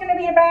book's going to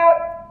be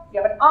about,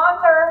 you have an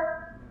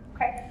author,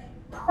 okay?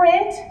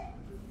 Print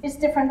is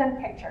different than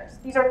pictures.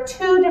 These are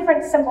 2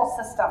 different symbol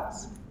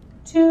systems,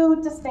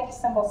 2 distinct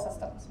symbol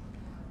systems.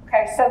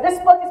 Okay, so this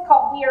book is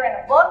called We Are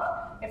in a Book.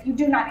 If you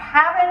do not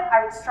have it,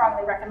 I would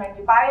strongly recommend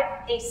you buy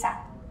it ASAP.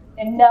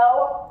 And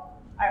no,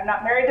 I'm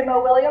not married to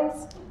Mo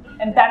Williams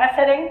and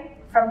benefiting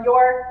from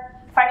your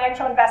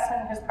financial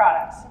investment in his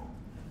products.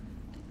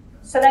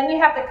 So then you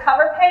have the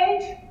cover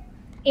page,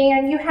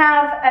 and you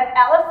have an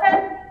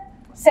elephant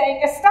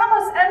saying,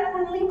 Estamos en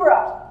un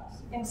libro.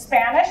 In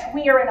Spanish,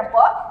 we are in a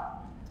book.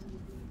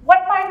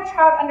 What might a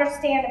child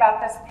understand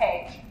about this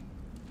page?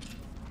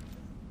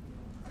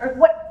 Or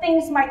what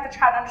things might the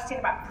child understand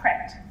about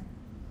print?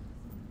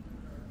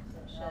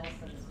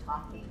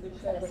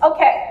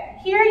 Okay,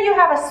 here you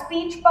have a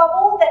speech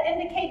bubble that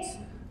indicates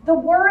the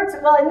words,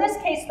 well in this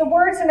case, the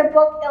words in a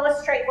book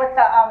illustrate what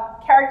the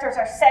characters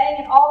are saying,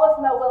 and all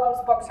of Mo Williams'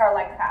 books are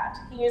like that.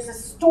 He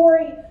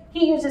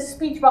uses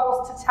speech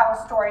bubbles to tell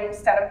a story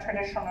instead of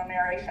traditional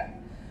narration.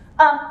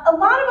 A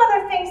lot of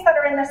other things that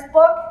are in this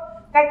book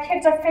that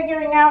kids are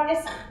figuring out is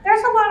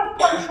there's a lot of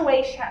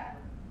punctuation.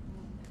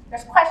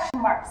 There's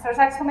question marks, there's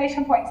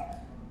exclamation points.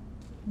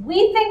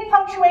 We think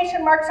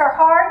punctuation marks are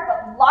hard,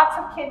 but lots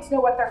of kids know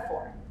what they're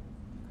for.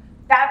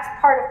 That's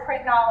part of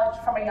print knowledge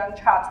from a young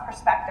child's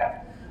perspective.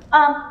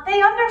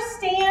 They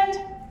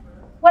understand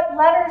what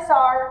letters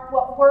are,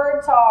 what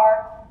words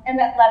are, and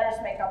that letters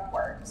make up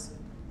words.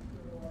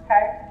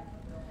 Okay?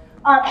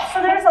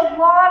 So there's a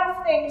lot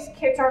of things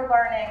kids are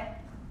learning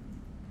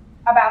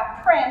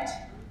about print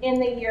in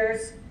the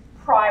years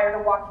prior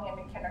to walking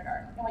into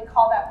kindergarten, and we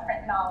call that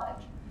print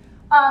knowledge.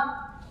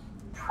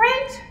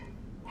 Print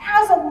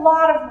has a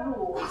lot of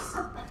rules.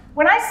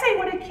 When I say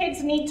what do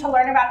kids need to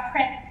learn about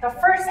print, the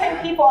first thing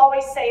people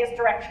always say is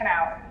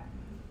directionality.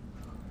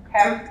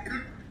 Okay?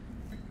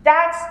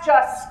 That's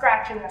just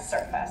scratching the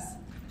surface.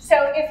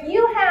 So if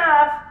you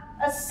have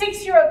a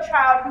 6-year-old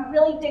child who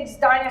really digs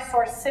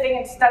dinosaurs sitting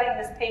and studying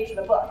this page of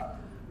the book,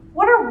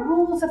 what are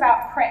rules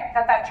about print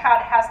that that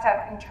child has to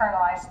have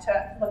internalized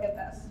to look at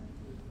this?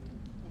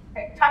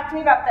 Okay, talk to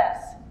me about this.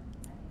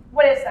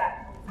 What is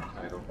that?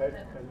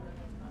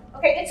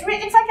 Okay,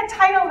 it's like a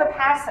title of a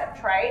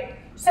passage, right?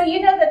 So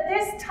you know that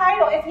this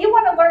title, if you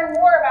want to learn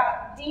more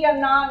about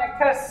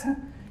Dianonicus,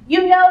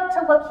 you know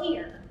to look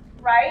here,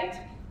 right?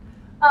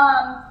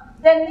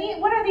 Then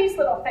what are these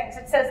little things?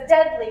 It says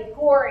deadly,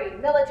 gory,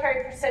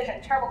 military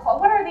precision, terrible cold.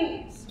 What are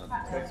these?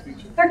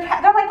 They're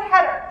like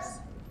headers,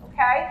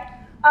 okay?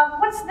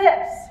 What's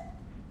this?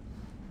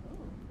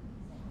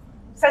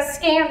 It says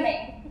scan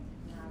me.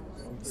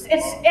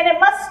 And it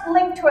must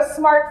link to a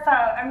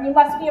smartphone. I mean, you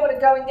must be able to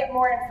go and get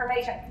more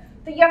information.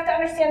 But you have to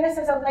understand this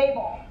is a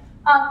label.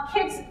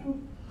 Kids,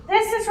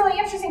 this is really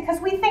interesting because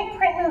we think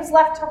print moves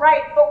left to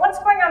right, but what's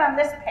going on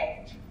this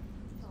page?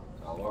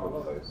 All over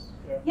the place.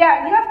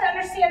 Yeah, you have to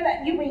understand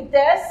that you read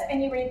this,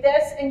 and you read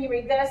this, and you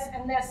read this,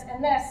 and this,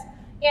 and this,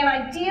 and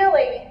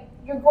ideally,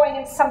 you're going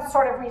in some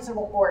sort of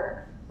reasonable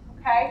order,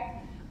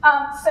 okay?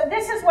 So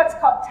this is what's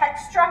called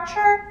text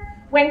structure.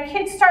 When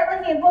kids start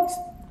looking at books,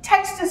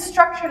 text is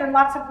structured in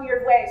lots of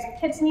weird ways, and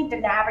kids need to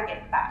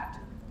navigate that,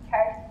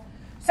 okay?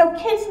 So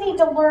kids need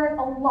to learn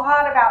a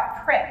lot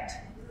about print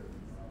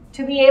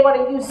to be able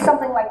to use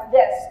something like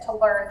this to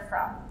learn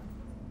from.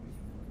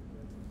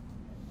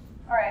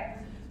 All right,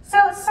 so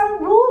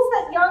some rules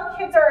that young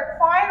kids are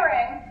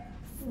acquiring,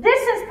 this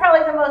is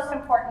probably the most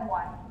important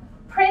one.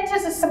 Print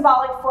is a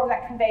symbolic form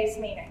that conveys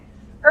meaning.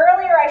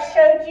 Earlier I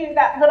showed you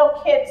that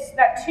little kid,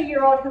 that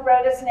 2-year-old who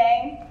wrote his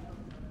name.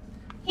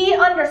 He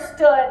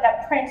understood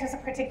that print is a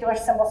particular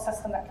symbol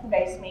system that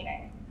conveys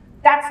meaning.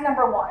 That's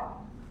number one,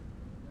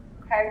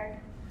 okay?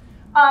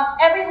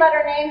 Every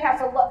letter name has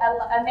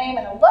a name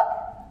and a look.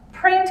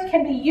 Print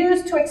can be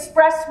used to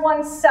express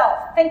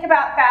oneself. Think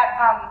about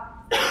that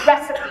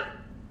recipe.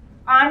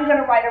 I'm going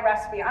to write a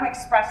recipe. I'm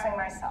expressing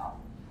myself.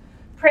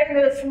 Print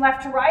moves from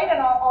left to right in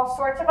all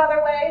sorts of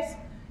other ways.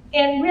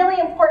 And really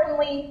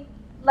importantly,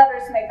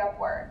 letters make up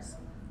words.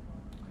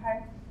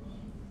 Okay?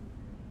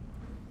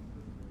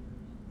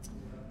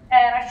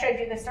 And I showed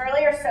you this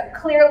earlier, so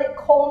clearly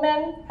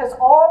Coleman has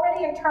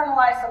already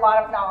internalized a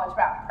lot of knowledge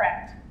about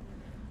print.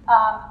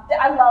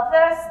 I love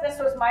this. This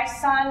was my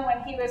son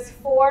when he was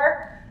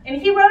 4,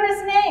 and he wrote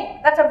his name.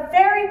 That's a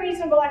very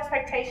reasonable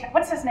expectation.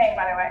 What's his name,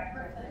 by the way?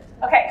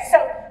 Okay,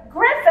 so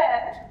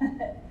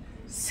Griffin.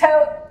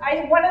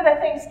 One of the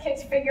things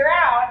kids figure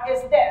out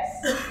is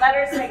this: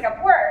 letters make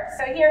up words.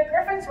 So here,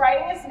 Griffin's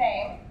writing his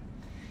name,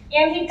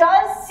 and he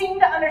does seem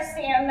to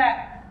understand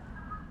that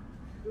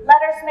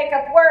letters make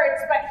up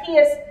words, but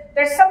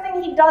there's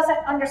something he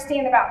doesn't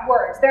understand about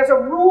words. There's a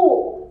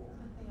rule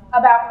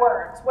about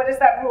words. What is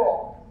that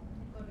rule?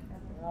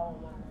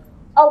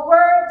 A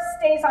word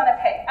stays on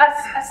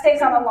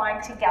stays on a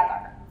line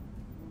together,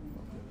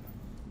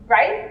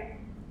 right?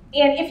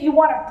 And if you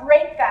want to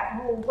break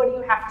that rule, what do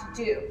you have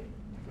to do?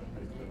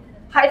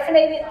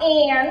 Hyphenated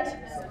and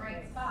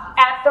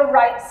at the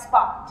right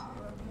spot.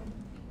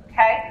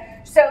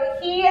 Okay? So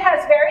he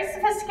has very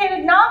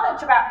sophisticated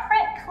knowledge about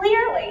print,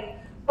 clearly,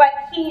 but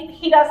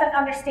he doesn't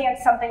understand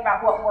something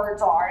about what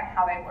words are and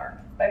how they work,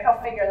 but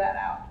he'll figure that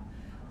out.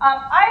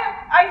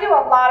 I do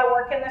a lot of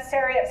work in this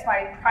area. It's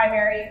my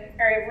primary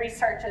area of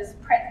research is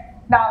print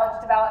knowledge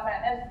development.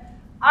 And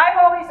I've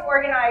always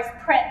organized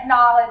print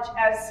knowledge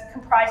as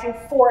comprising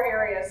 4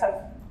 areas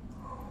of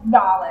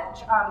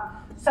knowledge.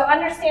 So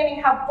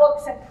understanding how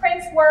books and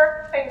prints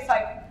work, things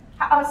like,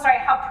 how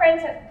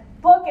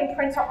book and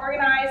prints are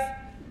organized.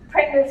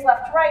 Print moves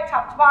left to right,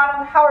 top to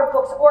bottom. How are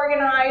books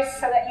organized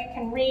so that you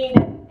can read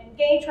and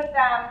engage with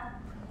them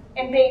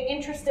and be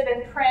interested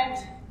in print.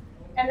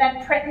 And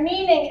then print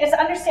meaning is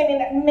understanding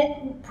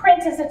that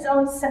print is its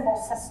own symbol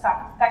system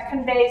that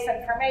conveys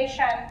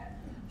information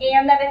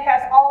and that it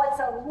has all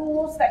its own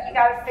rules that you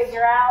got to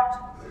figure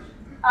out.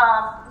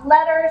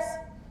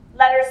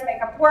 Letters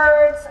make up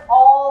words.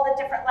 All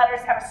the different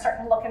letters have a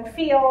certain look and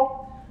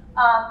feel.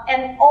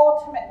 And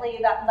ultimately,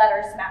 that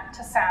letters map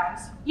to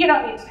sounds. You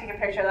don't need to take a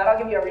picture of that. I'll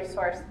give you a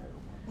resource.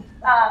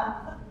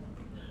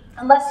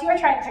 Unless you were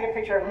trying to take a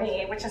picture of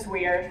me, which is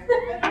weird.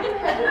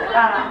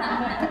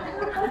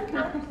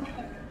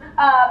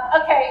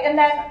 Okay, and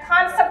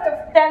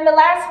then the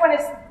last one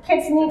is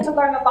kids need to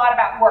learn a lot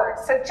about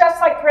words. So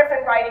just like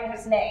Griffin writing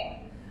his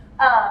name,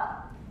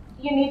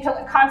 you need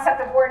to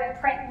concept of word in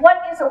print. What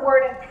is a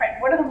word in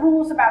print? What are the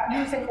rules about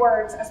using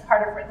words as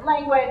part of written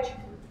language?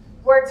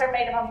 Words are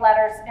made up of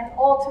letters, and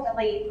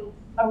ultimately,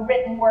 a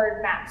written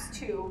word maps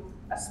to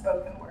a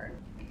spoken word.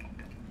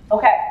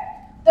 Okay,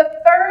 the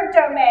third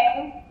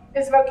domain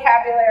is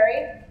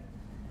vocabulary.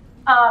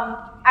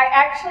 I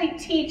actually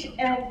teach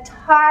an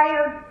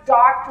entire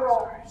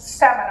doctoral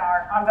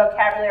seminar on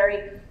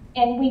vocabulary,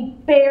 and we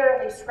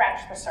barely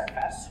scratch the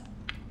surface.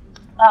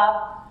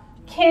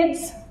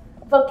 Kids'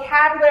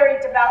 vocabulary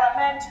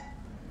development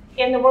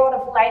in the world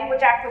of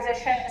language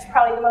acquisition is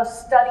probably the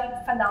most studied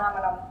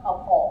phenomenon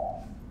of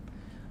all.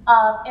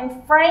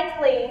 And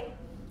frankly,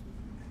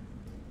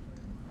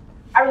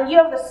 I mean, you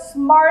have the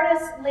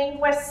smartest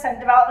linguists and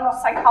developmental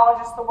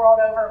psychologists the world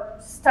over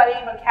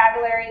studying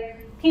vocabulary.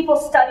 People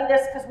study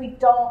this because we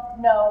don't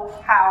know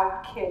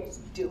how kids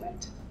do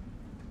it.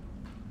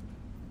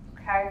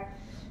 Okay?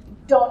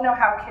 Don't know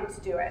how kids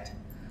do it.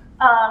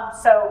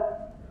 So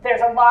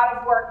there's a lot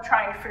of work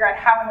trying to figure out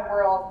how in the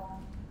world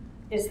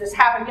is this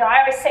happening. You know, I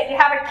always say you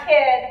have a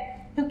kid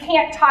who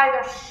can't tie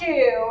their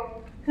shoe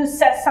who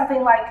says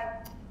something like,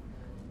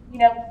 you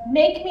know,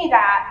 make me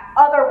that,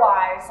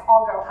 otherwise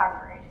I'll go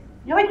hungry.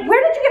 You're like,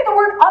 where did you get the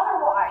word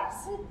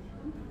otherwise?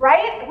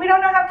 Right? We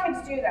don't know how kids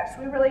do this.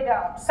 We really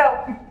don't.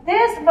 So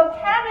this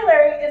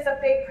vocabulary is a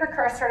big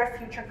precursor to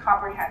future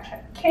comprehension.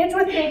 Kids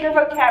with bigger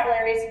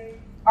vocabularies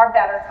are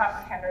better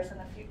comprehenders in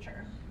the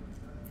future.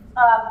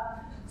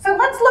 So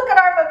let's look at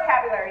our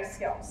vocabulary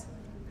skills.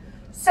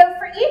 So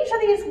for each of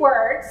these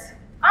words,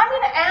 I'm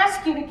going to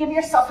ask you to give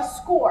yourself a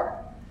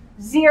score.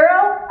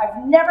 0,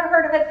 I've never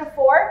heard of it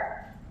before.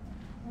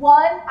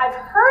 1, I've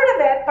heard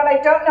of it, but I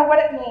don't know what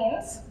it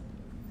means.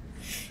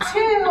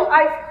 2,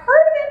 I've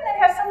heard of it and it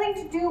has something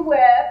to do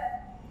with.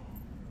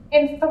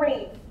 And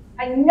 3,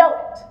 I know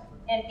it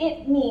and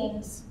it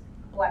means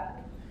blank.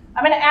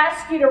 I'm going to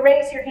ask you to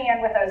raise your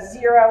hand with a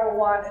 0, a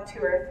 1, a 2,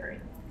 or a 3.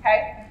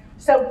 Okay?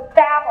 So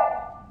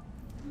babble.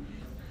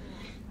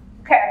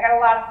 Okay, I got a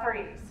lot of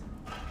 3s.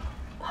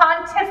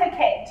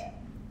 Pontificate.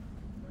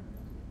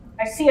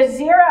 I see a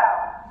 0.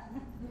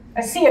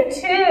 I see a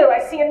 2. I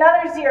see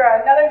another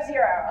 0, another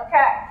 0.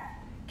 Okay.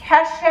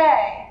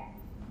 Cachet.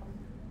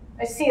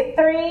 I see a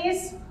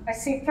 3s. I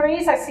see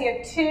 3s. I see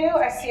a 2.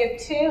 I see a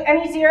 2.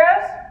 Any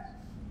zeros?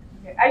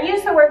 I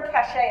use the word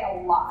cachet a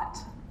lot.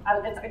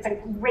 It's a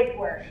great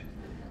word.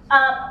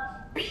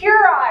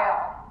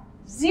 Puerile.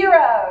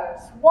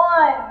 0s,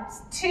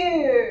 1s,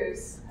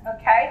 2s.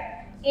 Okay.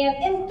 And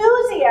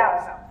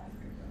enthusiasm.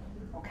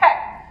 Okay.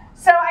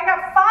 So I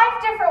got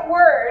 5 different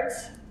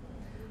words.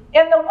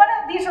 And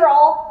these are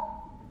all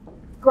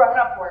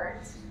grown-up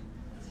words.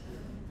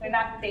 They're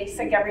not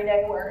basic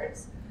everyday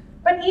words.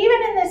 But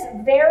even in this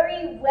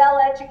very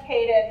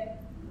well-educated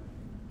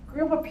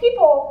group of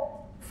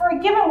people, for a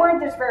given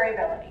word, there's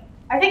variability.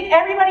 I think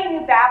everybody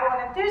knew babble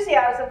and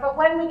enthusiasm, but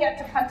when we get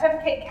to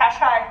pontificate,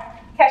 cachet,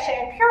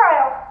 and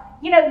puerile,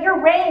 you know, your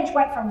range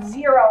went from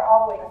 0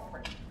 all the way to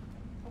 3.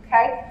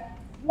 okay?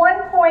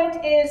 One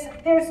point is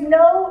there's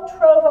no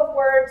trove of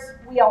words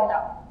we all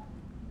know.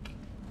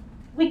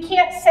 We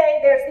can't say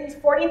there's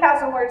these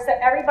 40,000 words that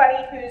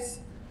everybody who's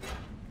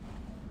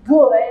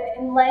good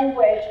in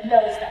language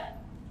knows them.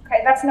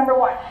 Okay, that's number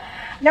one.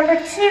 Number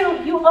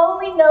two, you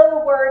only know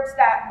the words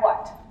that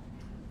what?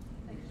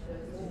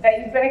 That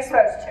you've been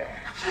exposed to.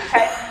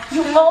 Okay?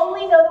 You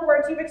only know the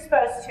words you've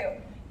exposed to.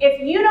 If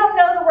you don't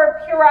know the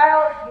word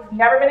puerile, you've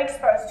never been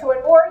exposed to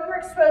it, or you were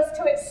exposed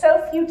to it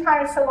so few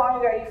times so long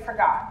ago you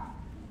forgot.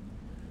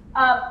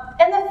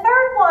 And the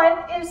third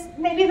one is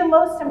maybe the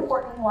most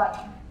important one.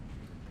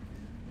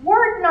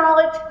 Word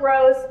knowledge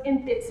grows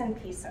in bits and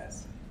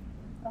pieces.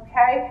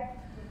 Okay?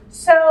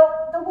 So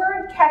the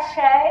word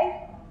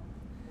cachet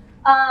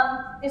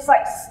is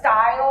like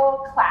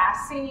style,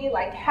 classy,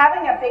 like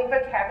having a big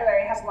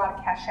vocabulary has a lot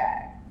of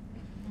cachet.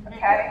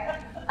 Okay?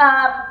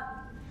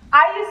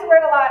 I use the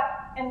word a lot,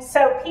 and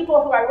so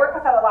people who I work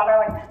with a lot are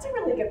like, that's a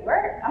really good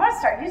word. I'm going to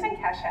start using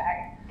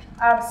cachet.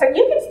 So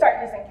you can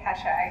start using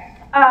cachet.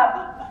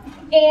 But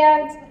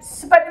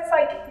it's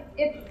like,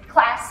 it's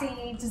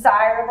classy,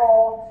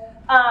 desirable.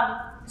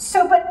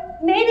 But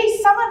maybe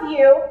some of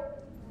you,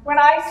 when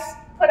I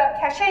put up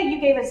cachet, you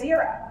gave a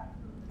 0.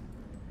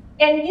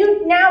 And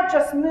you now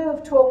just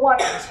moved to a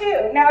 1 or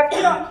 2. Now, if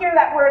you don't hear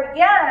that word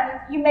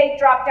again, you may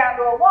drop down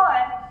to a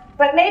 1.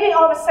 But maybe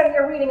all of a sudden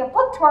you're reading a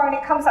book tomorrow and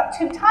it comes up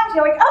 2 times.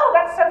 You're like, oh,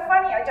 that's so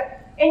funny.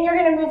 And you're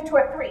going to move to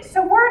a 3.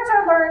 So words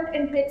are learned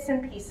in bits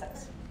and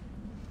pieces.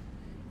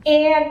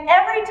 And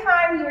every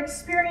time you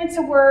experience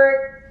a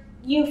word,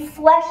 you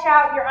flesh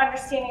out your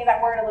understanding of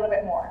that word a little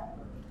bit more.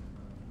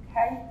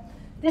 Okay?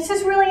 This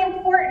is really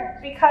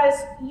important because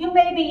you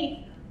may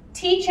be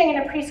teaching in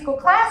a preschool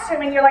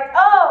classroom and you're like,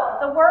 oh,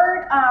 the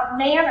word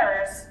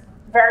manners,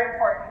 very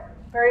important,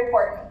 very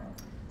important.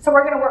 So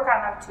we're going to work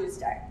on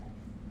Tuesday.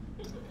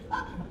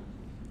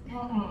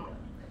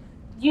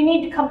 You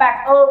need to come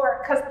back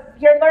over because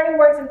you're learning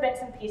words in bits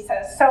and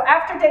pieces. So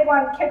after day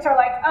 1, kids are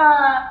like,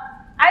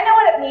 I know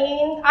what it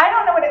means. I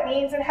don't know what it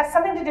means. It has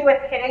something to do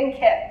with hitting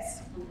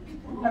kids.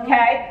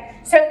 Okay?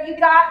 So you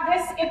got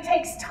this, it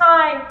takes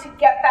time to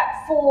get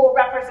that full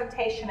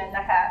representation in the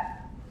head.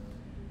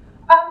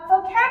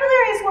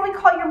 Vocabulary is what we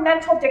call your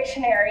mental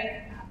dictionary.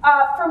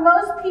 For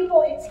most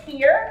people, it's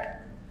here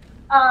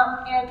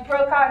in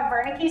Broca and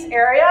Wernicke's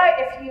area.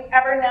 If you've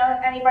ever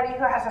known anybody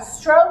who has a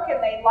stroke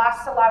and they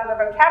lost a lot of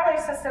their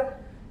vocabulary system,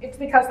 it's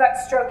because that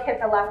stroke hit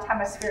the left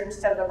hemisphere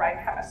instead of the right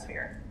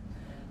hemisphere.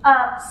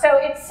 So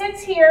it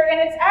sits here, and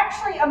it's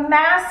actually a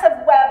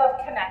massive web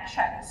of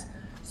connections.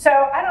 So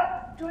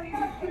do I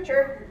have a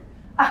picture?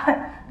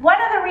 One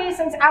of the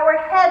reasons our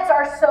heads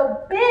are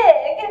so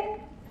big,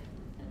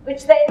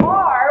 which they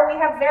are, we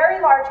have very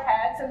large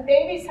heads, and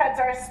babies' heads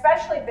are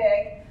especially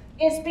big,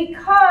 is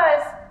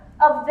because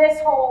of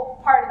this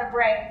whole part of the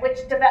brain, which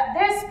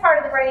this part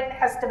of the brain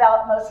has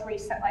developed most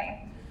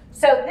recently.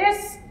 So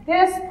this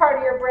part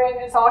of your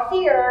brain is all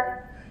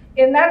here,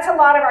 and that's a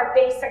lot of our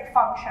basic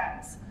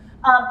functions.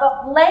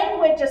 But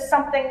language is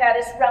something that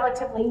is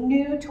relatively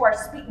new to our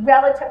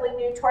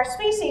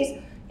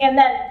species, and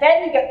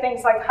then you get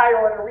things like higher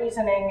order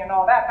reasoning and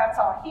all that. That's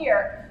all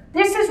here.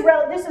 We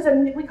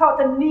call it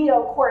the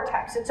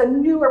neocortex. It's a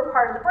newer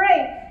part of the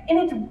brain, and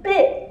it's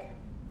big.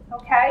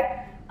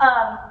 Okay.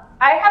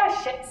 I have a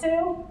Shih Tzu.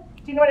 Do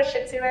you know what a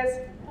Shih Tzu is?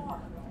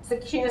 It's the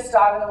cutest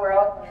dog in the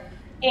world.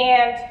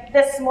 And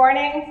this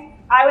morning,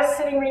 I was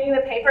sitting reading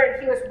the paper,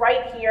 and he was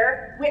right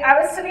here. I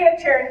was sitting at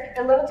a chair,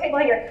 a little table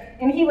here,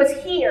 and he was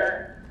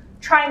here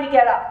trying to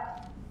get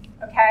up,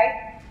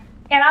 okay?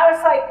 And I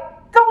was like,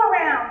 go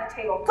around the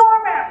table, go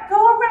around,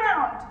 go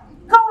around,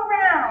 go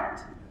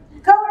around,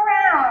 go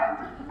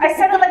around. I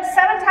said it like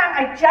 7 times.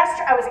 I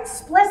gestured, I was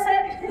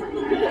explicit,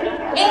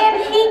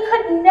 and he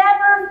could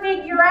never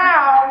figure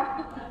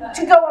out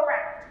to go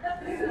around.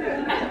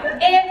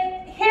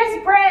 And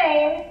his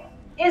brain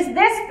is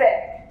this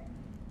big.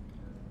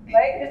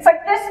 Right? It's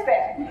like this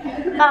big.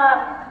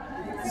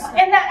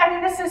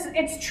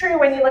 It's true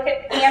when you look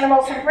at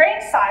animals and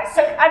brain size.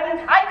 So, I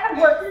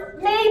could work,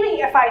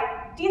 maybe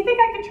do you think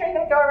I could train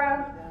them to go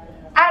around?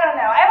 I don't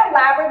know. I have a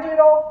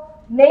Labradoodle,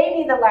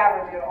 maybe the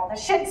Labradoodle. The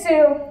Shih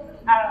Tzu,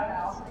 I don't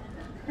know.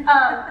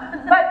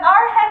 But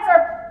our heads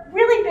are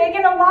really big,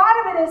 and a lot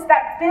of it is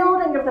that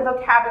building of the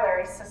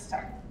vocabulary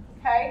system,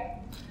 okay?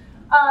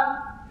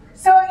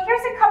 So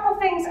here's a couple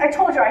things. I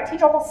told you I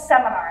teach a whole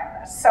seminar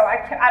on this, so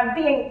I'm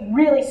being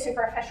really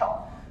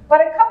superficial.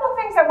 But a couple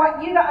things I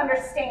want you to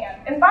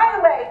understand. And by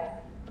the way,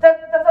 the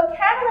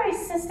vocabulary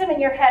system in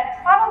your head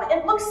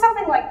it looks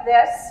something like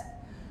this,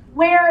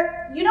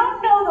 where you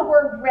don't know the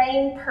word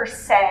rain per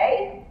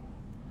se.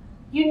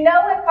 You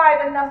know it by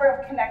the number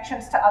of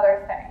connections to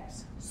other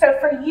things. So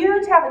for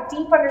you to have a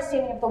deep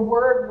understanding of the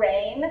word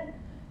rain,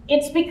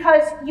 it's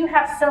because you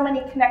have so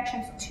many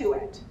connections to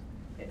it.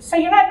 So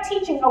you're not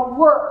teaching a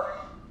word,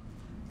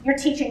 you're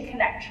teaching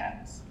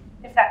connections,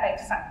 if that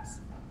makes sense.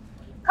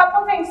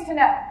 Couple things to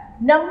know.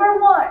 Number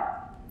 1,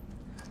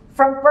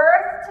 from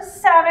birth to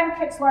 7,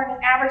 kids learn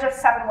an average of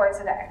 7 words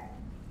a day.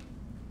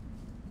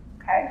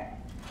 Okay?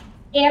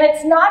 And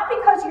it's not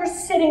because you're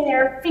sitting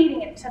there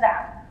feeding it to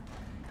them.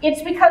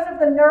 It's because of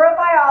the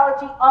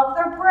neurobiology of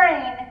their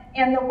brain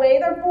and the way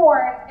they're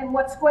born and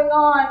what's going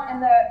on in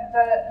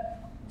the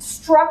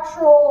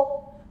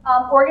structural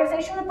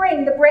organization of the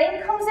brain. The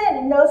brain comes in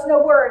and knows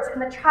no words,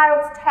 and the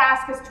child's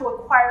task is to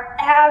acquire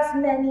as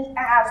many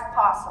as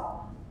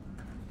possible.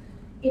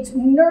 It's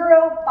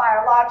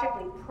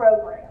neurobiologically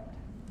programmed,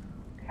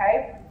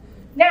 okay?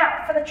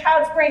 Now, for the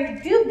child's brain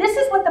to do, this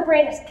is what the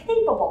brain is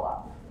capable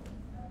of.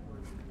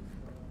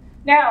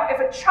 Now, if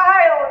a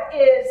child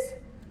is,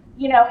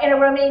 in a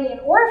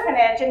Romanian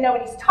orphanage and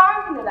nobody's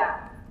talking to them,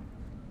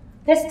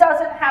 this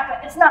doesn't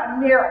happen. It's not a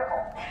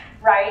miracle,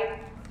 right?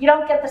 You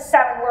don't get the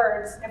 7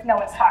 words if no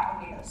one's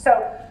talking to you.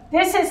 So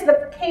this is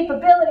the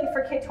capability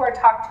for kids who are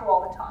talked to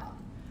all the time.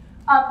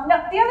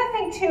 Now, the other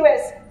thing, too,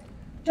 is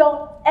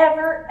don't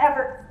ever,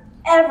 ever,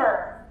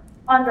 ever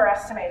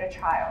underestimate a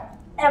child,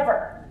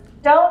 ever.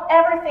 Don't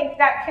ever think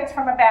that kid's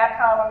from a bad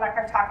home, I'm not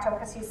going to talk to him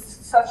because he's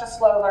such a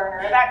slow learner,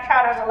 or that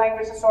child has a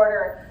language disorder,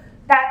 or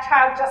that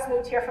child just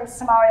moved here from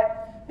Somalia,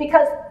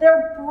 because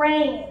their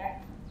brain,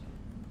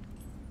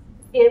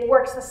 it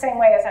works the same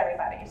way as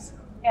everybody's.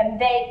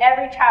 And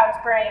every child's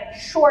brain,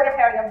 short of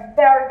having a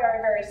very, very,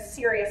 very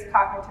serious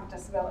cognitive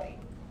disability,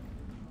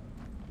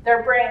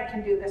 their brain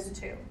can do this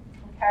too,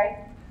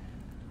 okay?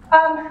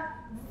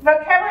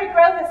 Vocabulary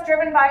growth is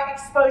driven by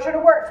exposure to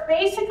words.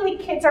 Basically,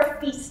 kids are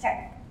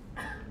feasting.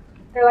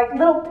 They're like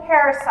little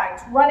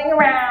parasites running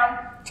around,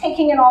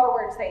 taking in all the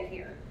words they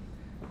hear.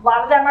 A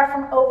lot of them are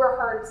from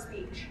overheard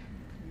speech.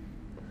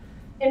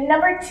 And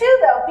number 2,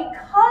 though,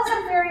 because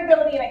of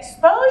variability in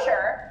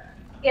exposure,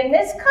 in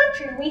this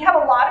country, we have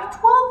a lot of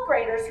 12th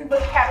graders whose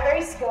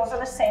vocabulary skills are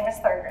the same as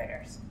 3rd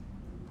graders.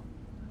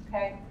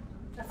 Okay?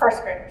 The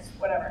 1st graders,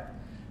 whatever.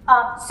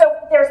 So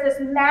there's this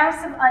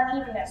massive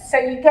unevenness. So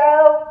you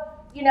go,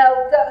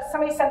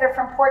 somebody said they're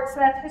from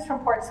Portsmouth. Who's from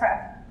Portsmouth?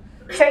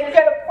 So you go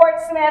to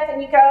Portsmouth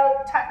and you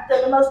go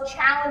to the most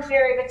challenged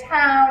area of the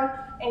town,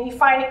 and you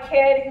find a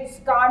kid who's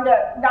gone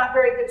to not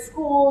very good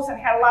schools and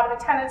had a lot of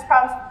attendance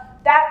problems.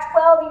 That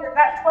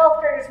 12th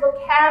grader's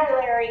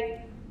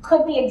vocabulary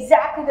could be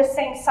exactly the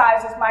same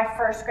size as my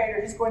 1st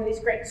grader who's going to these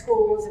great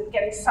schools and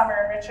getting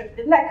summer enrichment.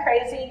 Isn't that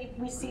crazy?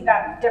 We see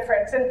that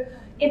difference. And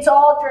it's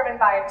all driven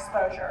by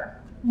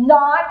exposure,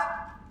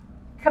 not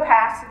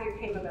capacity or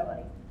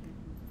capability.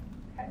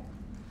 Okay.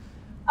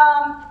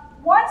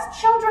 Once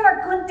children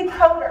are good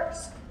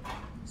decoders,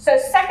 so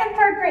 2nd,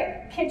 3rd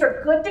grade, kids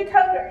are good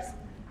decoders.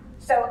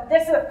 So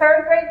this is a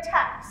 3rd grade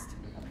text,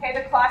 okay,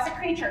 the closet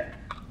creature.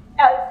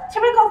 A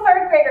typical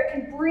 3rd grader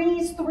can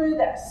breeze through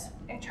this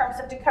in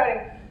terms of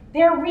decoding.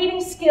 Their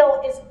reading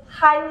skill is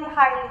highly,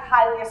 highly,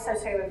 highly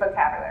associated with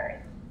vocabulary.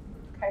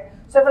 Okay?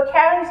 So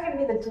vocabulary is going to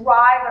be the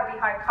driver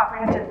behind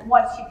comprehension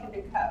once you can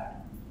decode.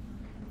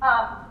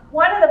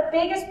 One of the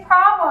biggest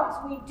problems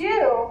we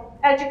do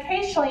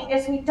educationally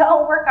is we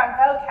don't work on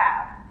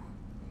vocab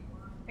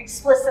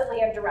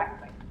explicitly and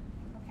directly.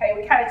 Okay?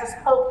 We kind of just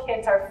hope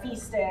kids are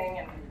feasting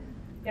and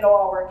it'll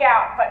all work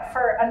out. But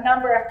for a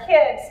number of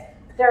kids,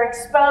 their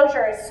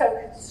exposure is so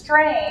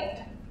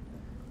constrained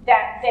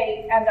that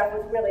they end up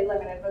with really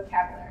limited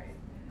vocabulary.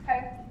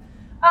 Okay?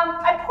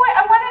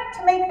 I wanted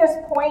to make this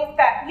point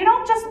that you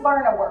don't just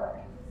learn a word.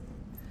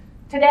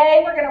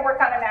 Today, we're going to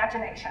work on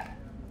imagination.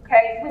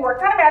 Okay? We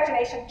worked on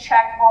imagination,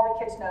 check, all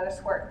the kids know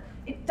this word.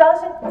 It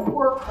doesn't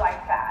work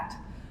like that.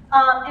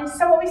 And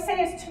so what we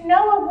say is to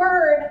know a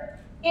word,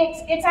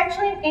 it's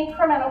actually an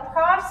incremental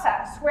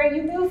process where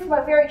you move from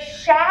a very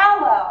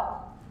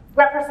shallow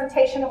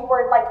representation of a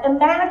word, like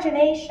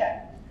imagination,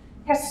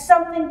 has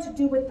something to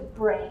do with the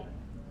brain.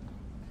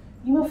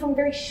 You move from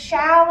very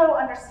shallow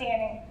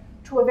understanding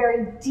to a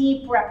very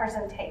deep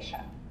representation.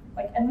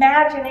 Like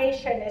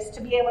imagination is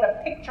to be able to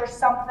picture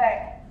something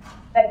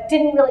that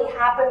didn't really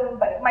happen,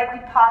 but it might be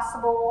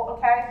possible,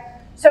 okay?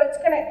 So it's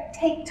going to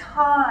take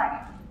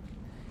time.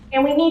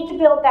 And we need to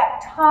build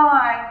that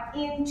time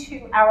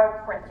into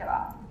our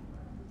curricula.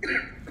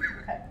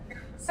 Okay.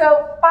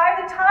 So by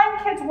the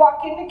time kids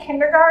walk into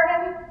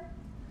kindergarten,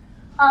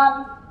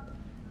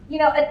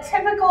 a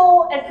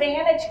typical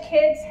Advantage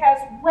Kids has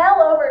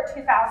well over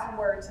 2,000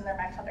 words in their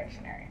mental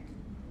dictionary.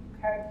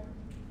 Okay?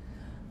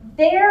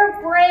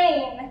 Their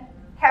brain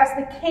has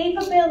the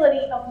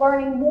capability of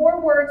learning more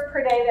words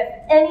per day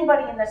than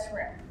anybody in this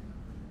room.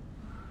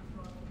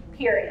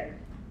 Period.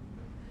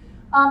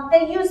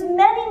 They use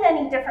many,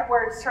 many different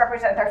words to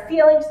represent their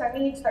feelings, their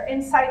needs, their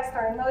insights,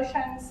 their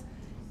emotions,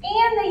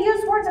 and they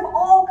use words of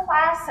all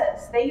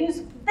classes. They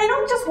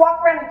don't just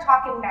walk around and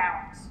talk in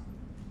nouns.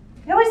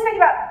 You always think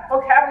about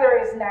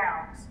vocabulary as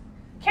nouns.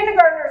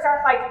 Kindergartners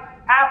aren't like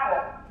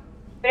apple,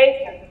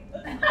 bacon,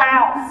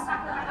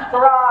 house,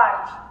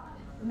 garage,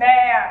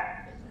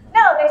 man.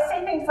 No, they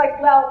say things like,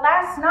 well,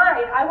 last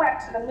night I went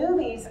to the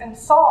movies and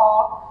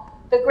saw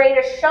The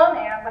Greatest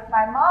Showman with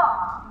my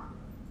mom.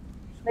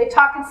 They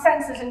talk in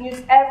sentences and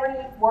use every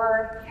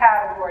word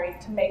category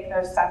to make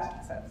those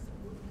sentences.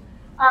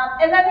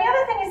 And then the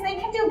other thing is they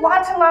can do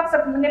lots and lots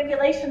of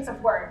manipulations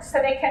of words. So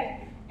they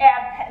can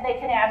they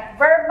can add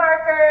verb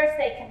markers,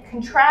 they can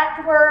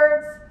contract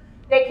words,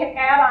 they can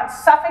add on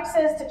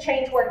suffixes to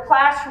change word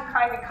class from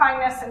kind to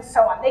kindness, and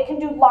so on. They can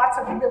do lots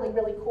of really,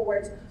 really cool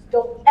words.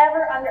 Don't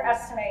ever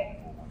underestimate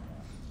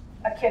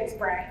a kid's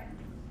brain.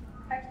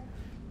 Okay?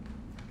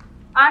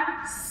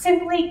 I'm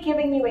simply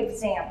giving you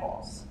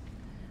examples.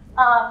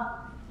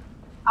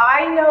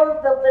 I know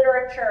the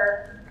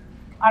literature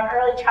on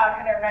early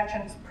childhood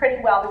interventions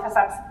pretty well because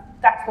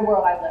that's the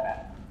world I live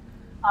in.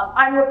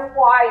 I'm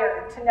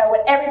required to know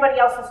what everybody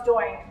else is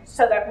doing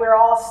so that we're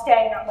all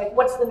staying on, like,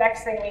 what's the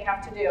next thing we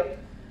have to do.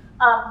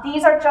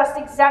 These are just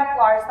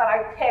exemplars that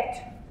I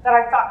picked that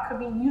I thought could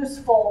be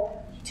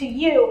useful to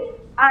you.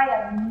 I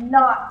am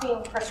not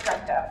being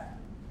prescriptive,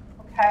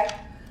 okay?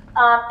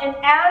 And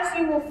as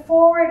you move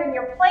forward in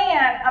your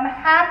plan, I'm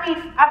happy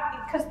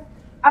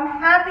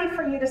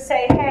for you to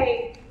say,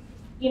 hey,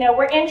 you know,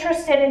 we're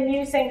interested in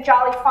using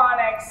Jolly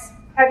Phonics.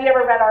 Have you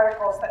ever read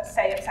articles that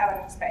say it's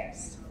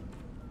evidence-based?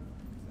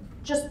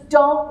 Just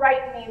don't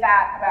write me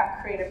that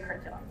about creative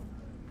curriculum.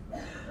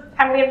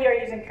 How many of you are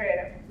using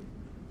creative?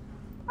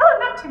 Oh,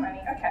 not too many,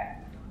 okay.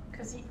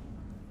 Because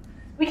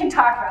we can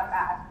talk about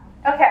that.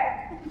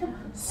 Okay,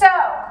 so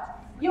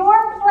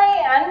your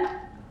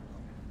plan,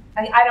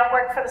 I don't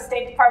work for the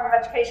State Department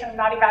of Education, I'm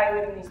not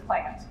evaluating these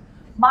plans.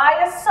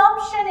 My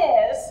assumption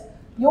is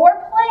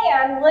your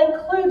plan will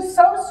include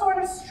some sort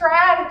of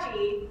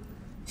strategy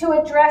to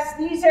address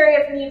these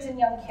area of needs in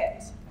young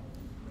kids.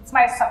 It's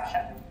my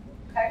assumption,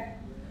 okay?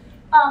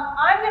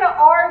 I'm going to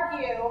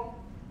argue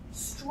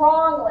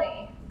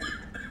strongly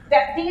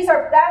that these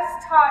are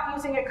best taught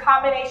using a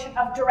combination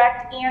of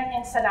direct and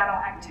incidental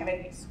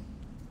activities.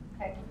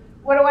 Okay.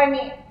 What do I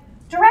mean?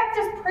 Direct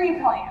is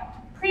pre-planned,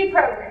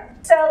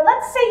 pre-programmed. So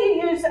let's say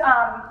you use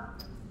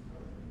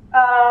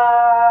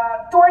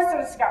Doors to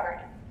Discovery.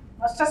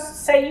 Let's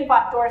just say you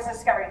bought Doors to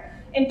Discovery.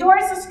 And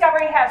Doors to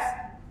Discovery has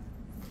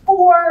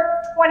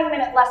 4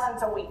 20-minute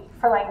lessons a week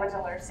for language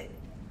and literacy.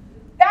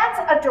 That's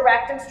a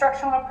direct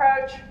instructional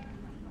approach.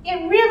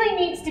 It really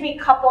needs to be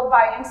coupled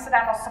by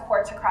incidental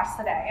supports across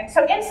the day. And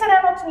so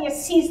incidental to me is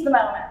seize the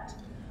moment.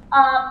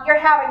 You're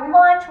having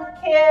lunch with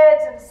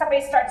kids and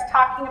somebody starts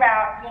talking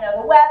about, you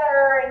know, the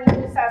weather, and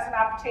you use that as an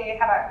opportunity to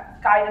have a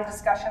guided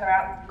discussion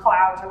about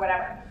clouds or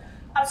whatever.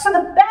 So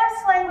the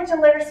best language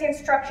and literacy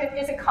instruction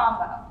is a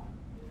combo.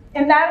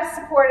 And that is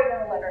supported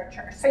in the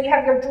literature. So you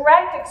have your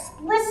direct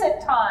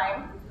explicit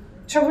time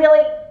to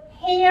really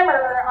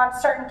hammer on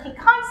certain key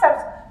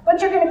concepts,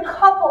 but you're going to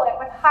couple it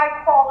with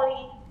high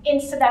quality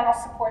incidental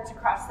supports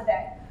across the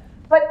day.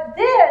 But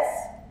this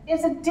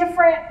is a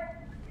different,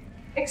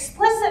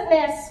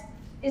 explicitness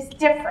is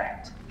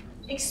different.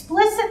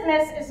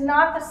 Explicitness is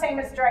not the same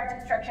as direct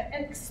instruction.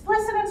 And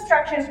explicit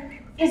instruction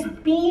is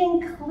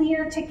being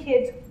clear to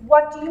kids,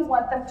 what do you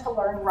want them to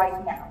learn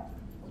right now,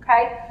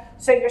 okay?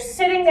 So you're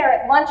sitting there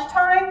at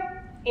lunchtime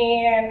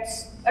and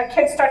a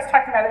kid starts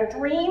talking about a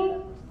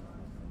dream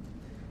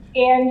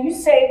and you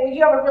say, well,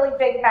 you have a really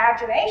big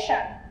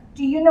imagination.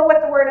 Do you know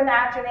what the word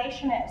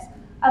imagination is?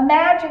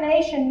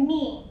 Imagination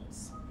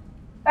means,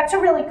 that's a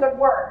really good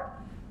word.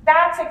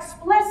 That's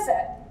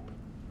explicit,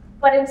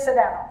 but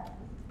incidental.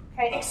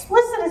 Okay,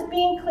 explicit is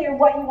being clear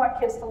what you want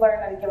kids to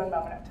learn at a given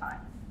moment of time.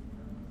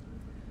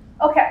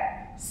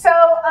 Okay, so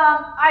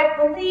I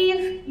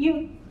believe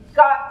you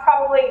got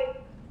probably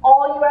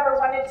all you ever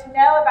wanted to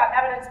know about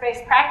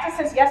evidence-based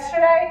practices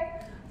yesterday.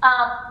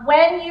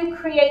 When you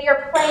create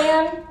your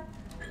plan,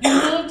 you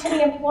need to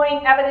be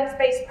employing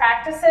evidence-based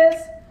practices.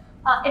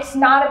 It's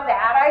not a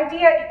bad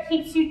idea. It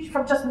keeps you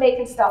from just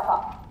making stuff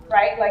up,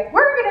 right? Like,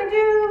 we're going to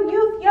do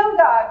youth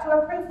yoga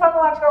to improve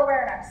phonological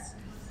awareness.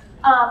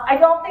 I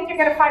don't think you're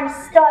going to find a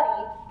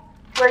study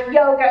where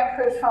yoga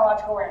improves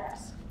phonological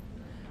awareness.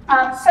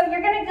 So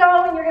you're going to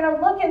go and you're going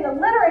to look in the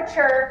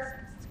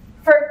literature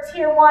for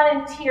Tier 1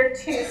 and Tier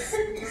 2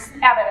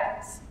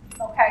 evidence,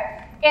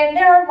 okay? And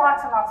there are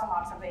lots and lots and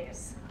lots of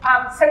these.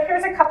 So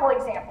here's a couple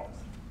examples.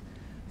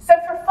 So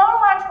for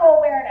phonological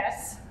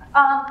awareness,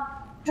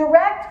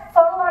 direct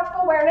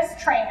phonological awareness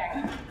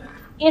training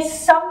is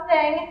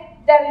something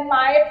that, in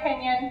my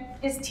opinion,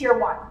 is Tier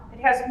 1. It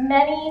has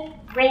many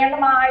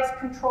randomized,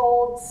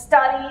 controlled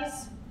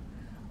studies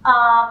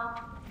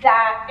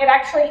that it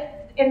actually,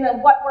 in the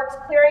What Works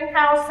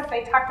Clearinghouse, if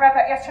they talked about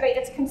that yesterday,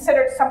 it's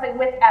considered something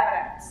with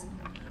evidence.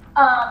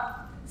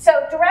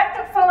 So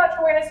direct phonological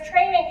awareness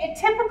training, it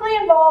typically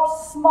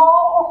involves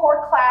small or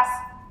whole class,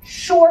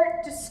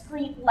 short,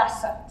 discrete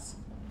lessons,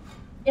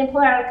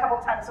 implemented a couple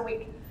times a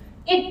week.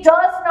 It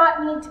does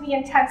not need to be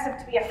intensive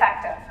to be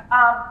effective.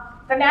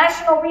 The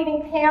National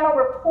Reading Panel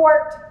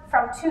report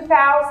from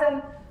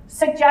 2000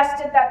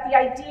 suggested that the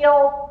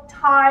ideal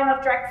time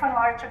of direct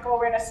phonological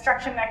awareness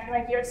instruction in an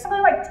academic year is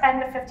something like 10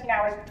 to 15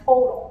 hours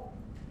total.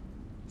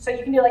 So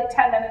you can do like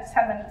 10 minutes,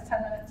 10 minutes,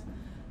 10 minutes.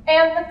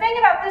 And the thing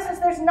about this is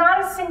there's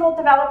not a single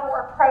developer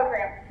or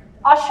program.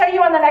 I'll show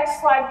you on the next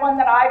slide one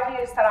that I've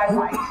used that I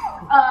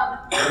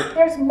like.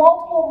 There's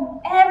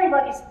multiple,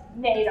 everybody's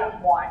made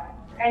up one.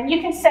 And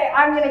you can say,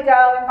 I'm going to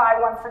go and buy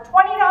one for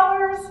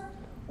 $20,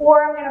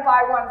 or I'm going to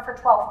buy one for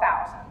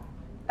 $12,000.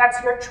 That's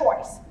your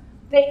choice.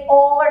 They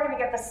all are going to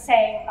get the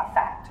same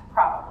effect,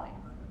 probably.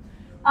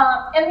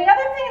 And the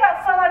other thing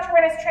about phonological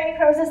awareness training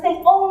programs is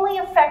they only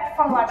affect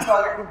phonological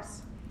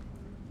awareness.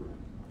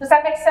 Does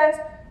that make sense?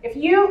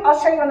 I'll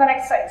show you on the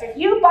next slide. So if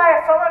you buy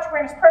a phonological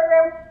awareness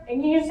program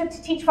and you use it to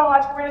teach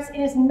phonological awareness, it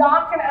is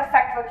not going to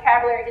affect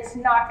vocabulary. It's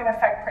not going to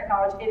affect print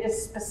knowledge. It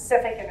is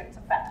specific in its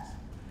effects.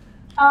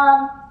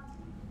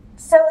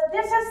 So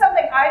this is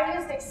something I've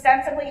used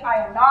extensively.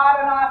 I am not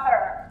an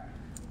author.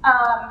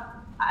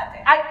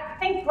 I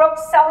think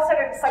Brooks sells it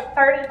and it's like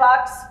 30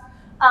 bucks.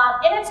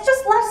 And it's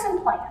just lesson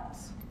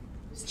plans.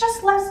 It's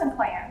just lesson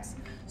plans.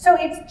 So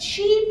it's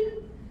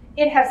cheap.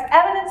 It has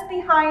evidence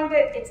behind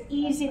it. It's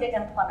easy to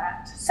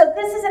implement. So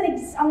this is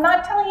I'm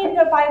not telling you to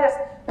go buy this,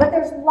 but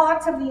there's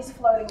lots of these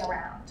floating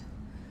around.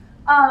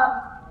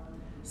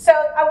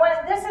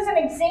 This is an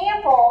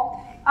example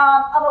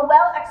of a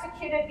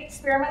well-executed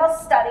experimental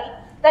study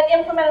that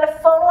implemented a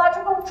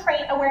phonological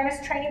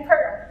awareness training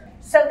program.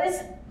 So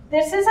this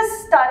is a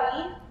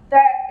study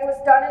that it was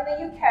done in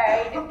the UK.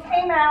 It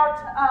came out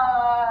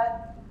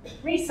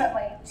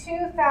recently,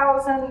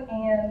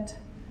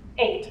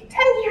 2008,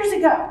 10 years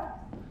ago.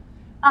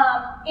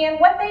 And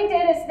what they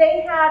did is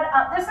they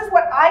had, this is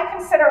what I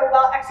consider a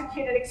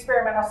well-executed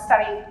experimental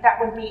study that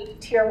would meet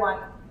Tier 1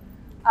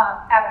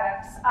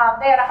 evidence.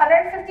 They had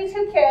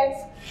 152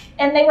 kids,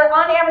 and they were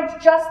on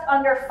average just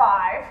under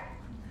 5.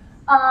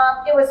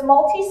 It was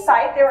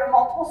multi-site. There were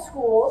multiple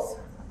schools.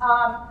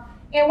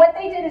 And what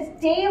they did is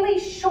daily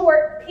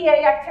short PA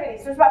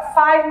activities. It was about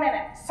 5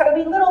 minutes. So it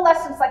would be little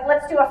lessons like,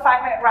 let's do a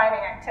 5-minute rhyming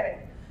activity.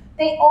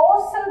 They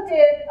also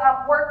did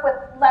work with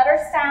letter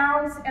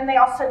sounds, and they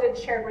also did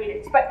shared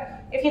readings.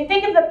 But if you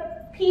think of the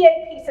PA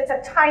piece, it's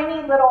a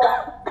tiny little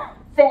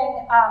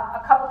thing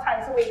a couple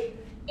times a week.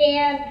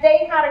 And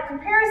they had a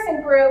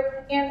comparison group,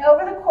 and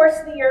over the course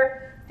of the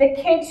year, the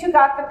kids who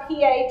got the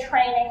PA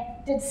training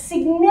did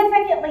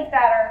significantly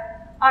better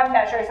on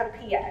measures of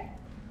PA,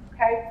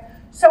 okay?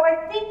 So I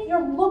think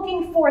you're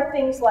looking for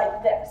things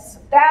like this.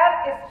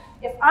 That,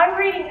 if I'm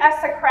reading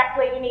ESSA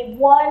correctly, you need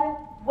one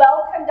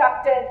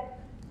well-conducted,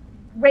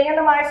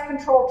 randomized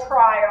controlled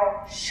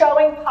trial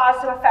showing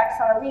positive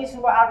effects on a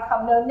reasonable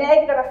outcome, no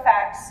negative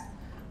effects,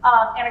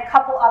 and a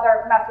couple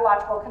other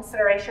methodological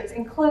considerations,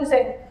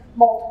 including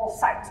multiple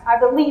sites. I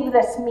believe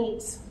this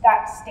meets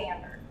that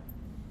standard.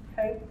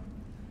 Okay.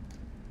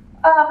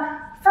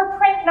 For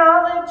print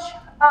knowledge,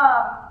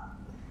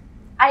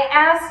 I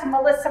asked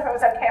Melissa if it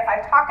was okay if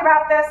I talk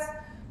about this.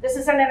 This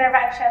is an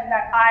intervention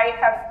that I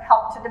have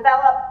helped to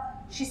develop.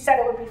 She said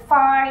it would be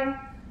fine.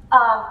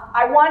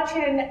 I want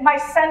you to, my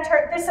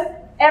center,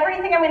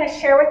 everything I'm going to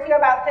share with you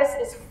about this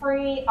is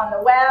free on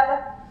the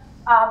web.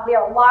 We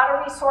have a lot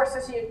of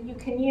resources you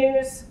can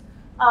use.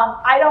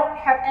 I don't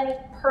have any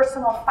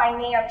personal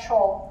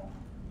financial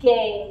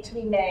gain to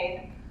be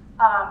made,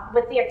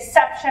 with the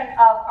exception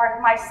of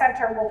my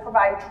center will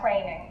provide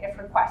training if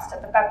requested,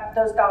 but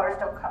those dollars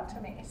don't come to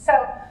me. So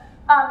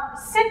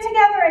Sit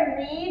Together and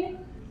Read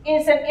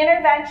is an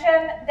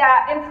intervention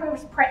that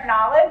improves print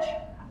knowledge.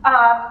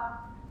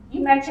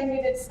 You mentioned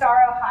you did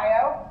Star,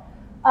 Ohio.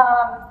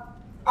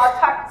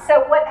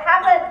 So what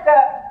happened,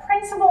 the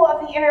principle of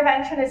the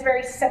intervention is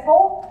very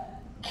simple.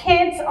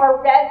 Kids are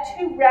read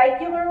to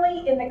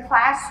regularly in the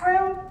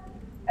classroom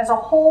as a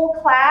whole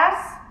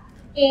class,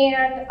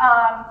 and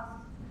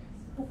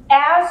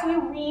as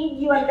you read,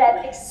 you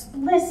embed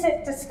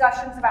explicit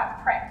discussions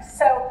about print.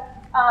 So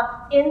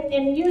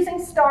in using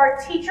STAR,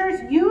 teachers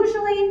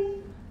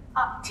in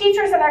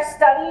our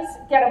studies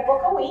get a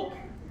book a week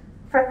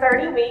for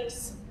 30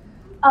 weeks.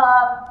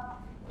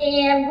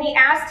 And we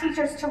ask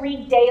teachers to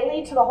read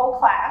daily to the whole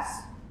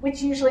class,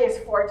 which usually is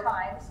 4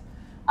 times.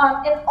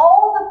 And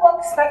all the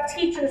books that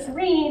teachers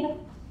read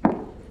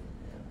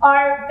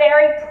are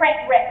very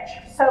print rich.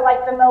 So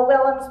like the Mo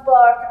Willems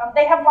book,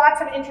 they have lots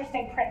of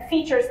interesting print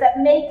features that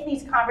make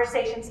these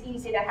conversations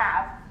easy to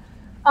have.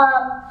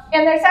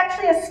 And there's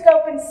actually a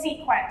scope and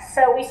sequence.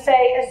 So we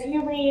say, as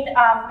you read,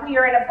 we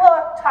are in a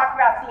book, talk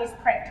about these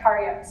print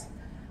targets.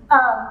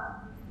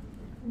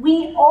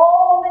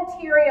 All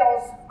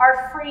materials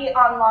are free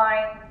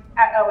online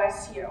at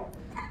OSU.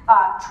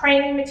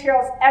 Training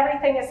materials,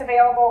 everything is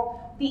available.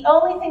 The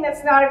only thing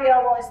that's not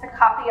available is the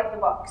copy of the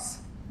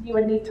books. You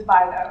would need to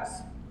buy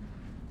those.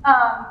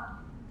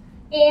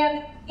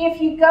 And if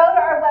you go to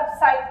our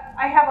website,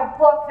 I have a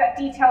book that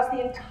details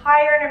the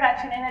entire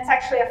intervention, and it's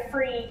actually a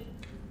free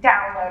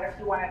download if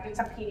you want it. It's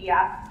a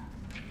PDF.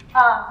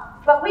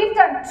 But we've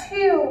done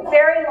 2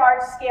 very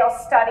large-scale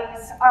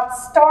studies.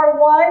 STAR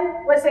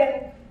 1 was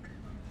in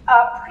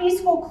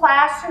preschool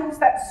classrooms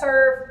that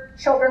serve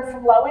children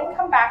from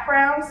low-income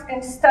backgrounds,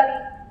 and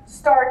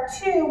STAR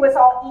 2 was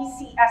all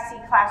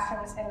ECSE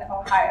classrooms in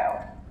Ohio,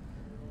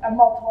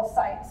 multiple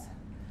sites.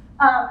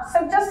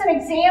 So just an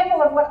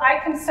example of what I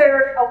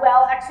consider a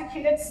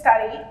well-executed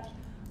study.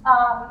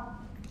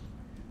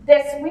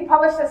 We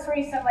published this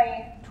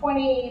recently,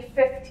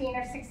 2015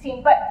 or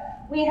 16, but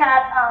we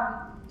had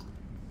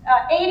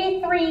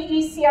 83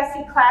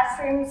 ECSE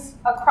classrooms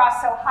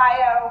across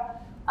Ohio.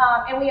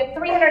 And we had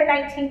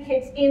 319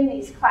 kids in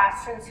these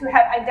classrooms who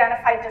had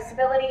identified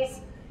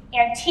disabilities,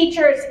 and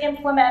teachers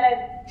implemented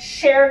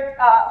shared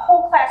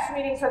whole class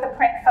readings with a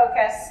print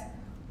focus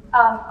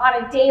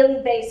on a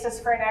daily basis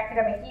for an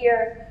academic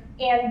year.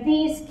 And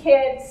these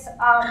kids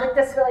with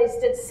disabilities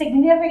did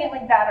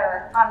significantly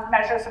better on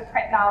measures of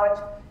print knowledge.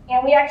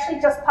 And we actually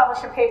just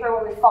published a paper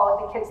where we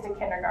followed the kids to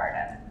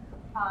kindergarten.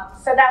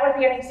 So that would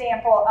be an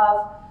example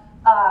of,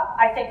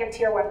 I think, a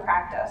tier 1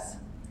 practice.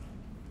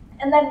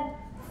 And then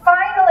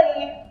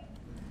finally,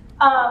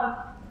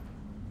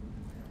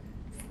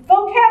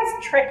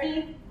 vocab's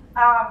tricky.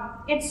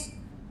 It's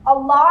a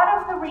lot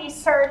of the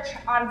research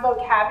on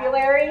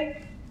vocabulary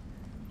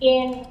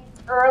in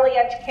early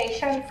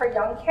education for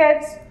young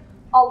kids.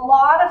 A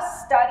lot of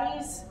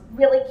studies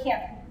really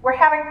we're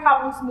having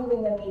problems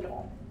moving the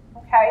needle,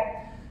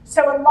 okay?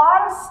 So a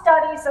lot of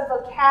studies of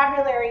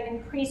vocabulary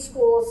in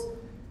preschools,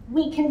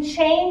 we can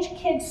change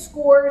kids'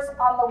 scores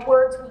on the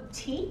words we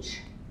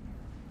teach.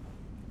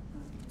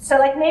 So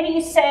like maybe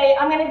you say,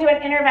 I'm gonna do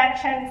an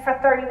intervention for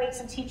 30 weeks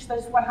and teach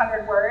those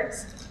 100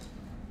 words.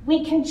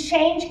 We can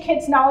change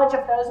kids' knowledge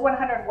of those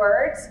 100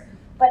 words,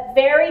 but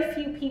very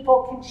few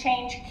people can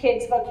change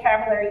kids'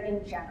 vocabulary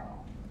in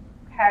general,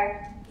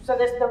 okay? So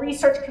the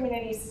research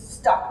community is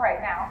stuck right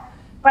now.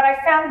 But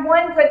I found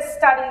one good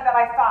study that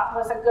I thought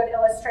was a good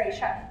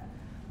illustration.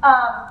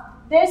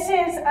 This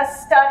is a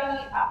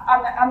study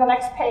on the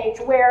next page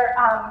where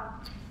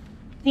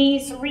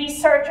these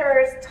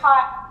researchers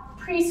taught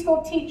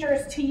preschool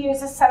teachers to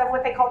use a set of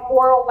what they called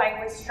oral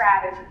language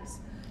strategies.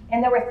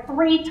 And there were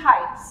 3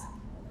 types.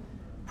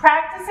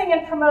 Practicing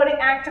and promoting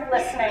active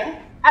listening.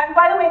 And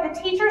by the way, the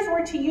teachers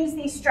were to use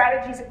these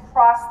strategies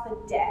across the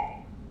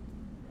day,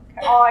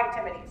 okay, all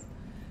activities.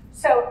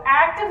 So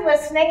active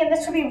listening, and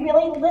this would be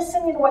really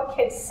listening to what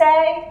kids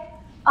say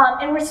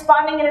and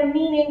responding in a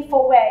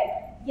meaningful way.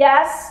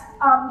 Yes,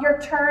 your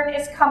turn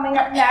is coming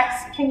up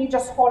next. Can you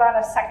just hold on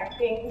a second?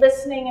 Being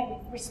listening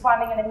and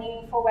responding in a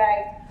meaningful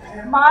way.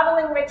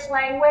 Modeling rich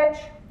language,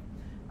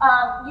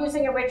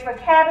 using a rich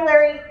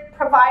vocabulary,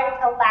 providing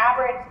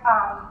elaborate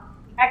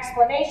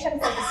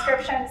explanations and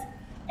descriptions.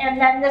 And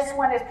then this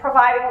one is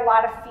providing a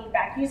lot of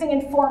feedback, using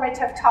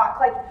informative talk.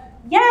 Like,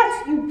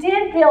 yes, you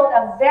did build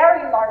a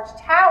very large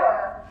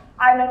tower.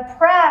 I'm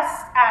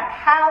impressed at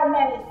how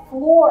many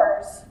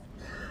floors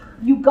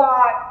you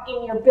got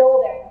in your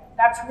building.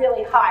 That's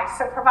really high.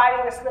 So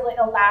providing this really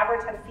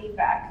elaborative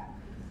feedback.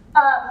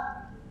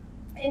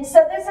 And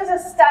so this is a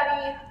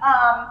study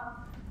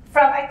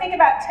from, I think,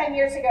 about 10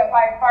 years ago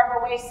by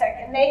Barbara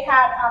Wasik. And they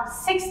had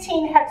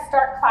 16 Head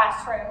Start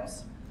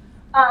classrooms.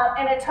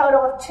 And a total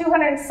of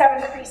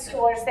 207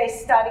 preschoolers they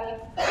studied.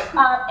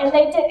 And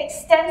they did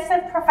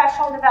extensive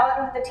professional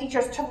development with the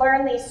teachers to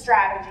learn these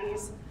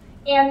strategies.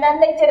 And then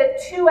they did a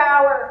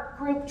 2-hour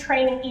group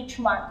training each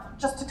month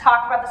just to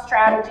talk about the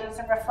strategies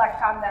and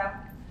reflect on them.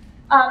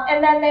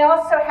 And then they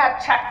also had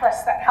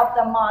checklists that helped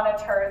them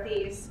monitor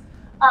these.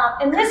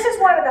 And this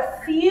is one of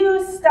the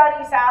few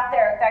studies out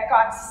there that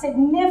got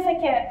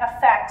significant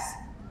effects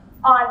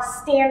on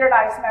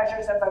standardized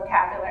measures of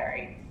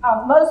vocabulary.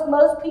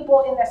 Most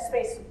people in this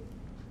space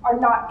are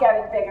not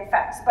getting big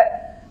effects,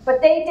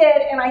 but they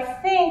did, and I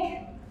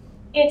think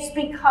it's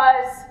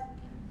because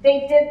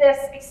they did this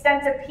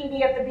extensive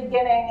PD at the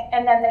beginning,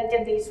 and then they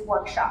did these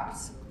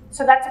workshops.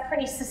 So that's a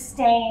pretty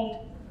sustained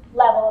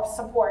level of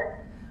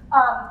support.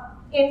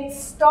 In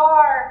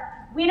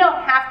STAR, we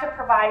don't have to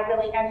provide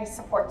really any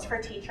supports for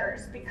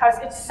teachers because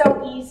it's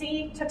so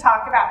easy to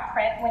talk about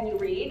print when you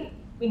read.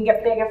 We can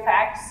get big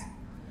effects.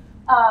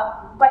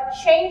 But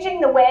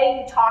changing the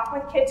way you talk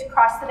with kids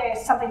across the day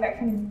is something that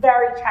can be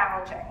very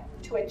challenging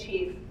to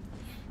achieve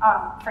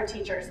for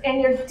teachers.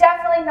 And you're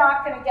definitely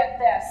not going to get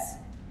this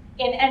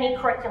in any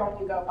curriculum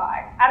you go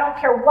by. I don't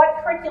care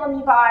what curriculum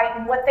you buy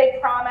and what they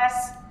promise.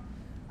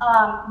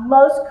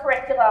 Most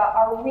curricula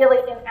are really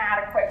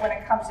inadequate when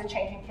it comes to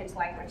changing kids'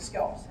 language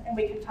skills. And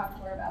we can talk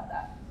more about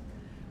that.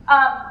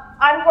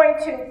 I'm going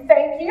to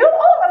thank you.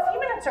 Oh, a few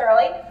minutes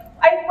early.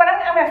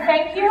 I'm going to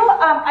thank you.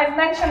 I've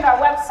mentioned our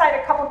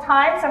website a couple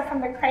times. I'm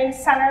from the Crane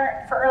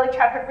Center for Early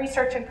Childhood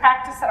Research and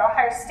Practice at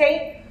Ohio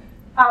State.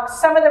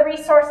 Some of the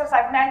resources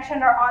I've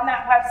mentioned are on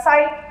that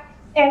website.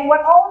 And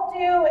what I'll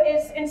do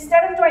is,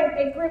 instead of doing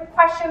big group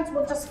questions,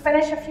 we'll just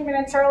finish a few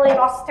minutes early and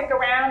I'll stick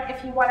around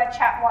if you want to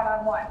chat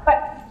one-on-one.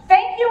 But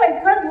thank you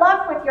and good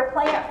luck with your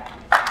plan.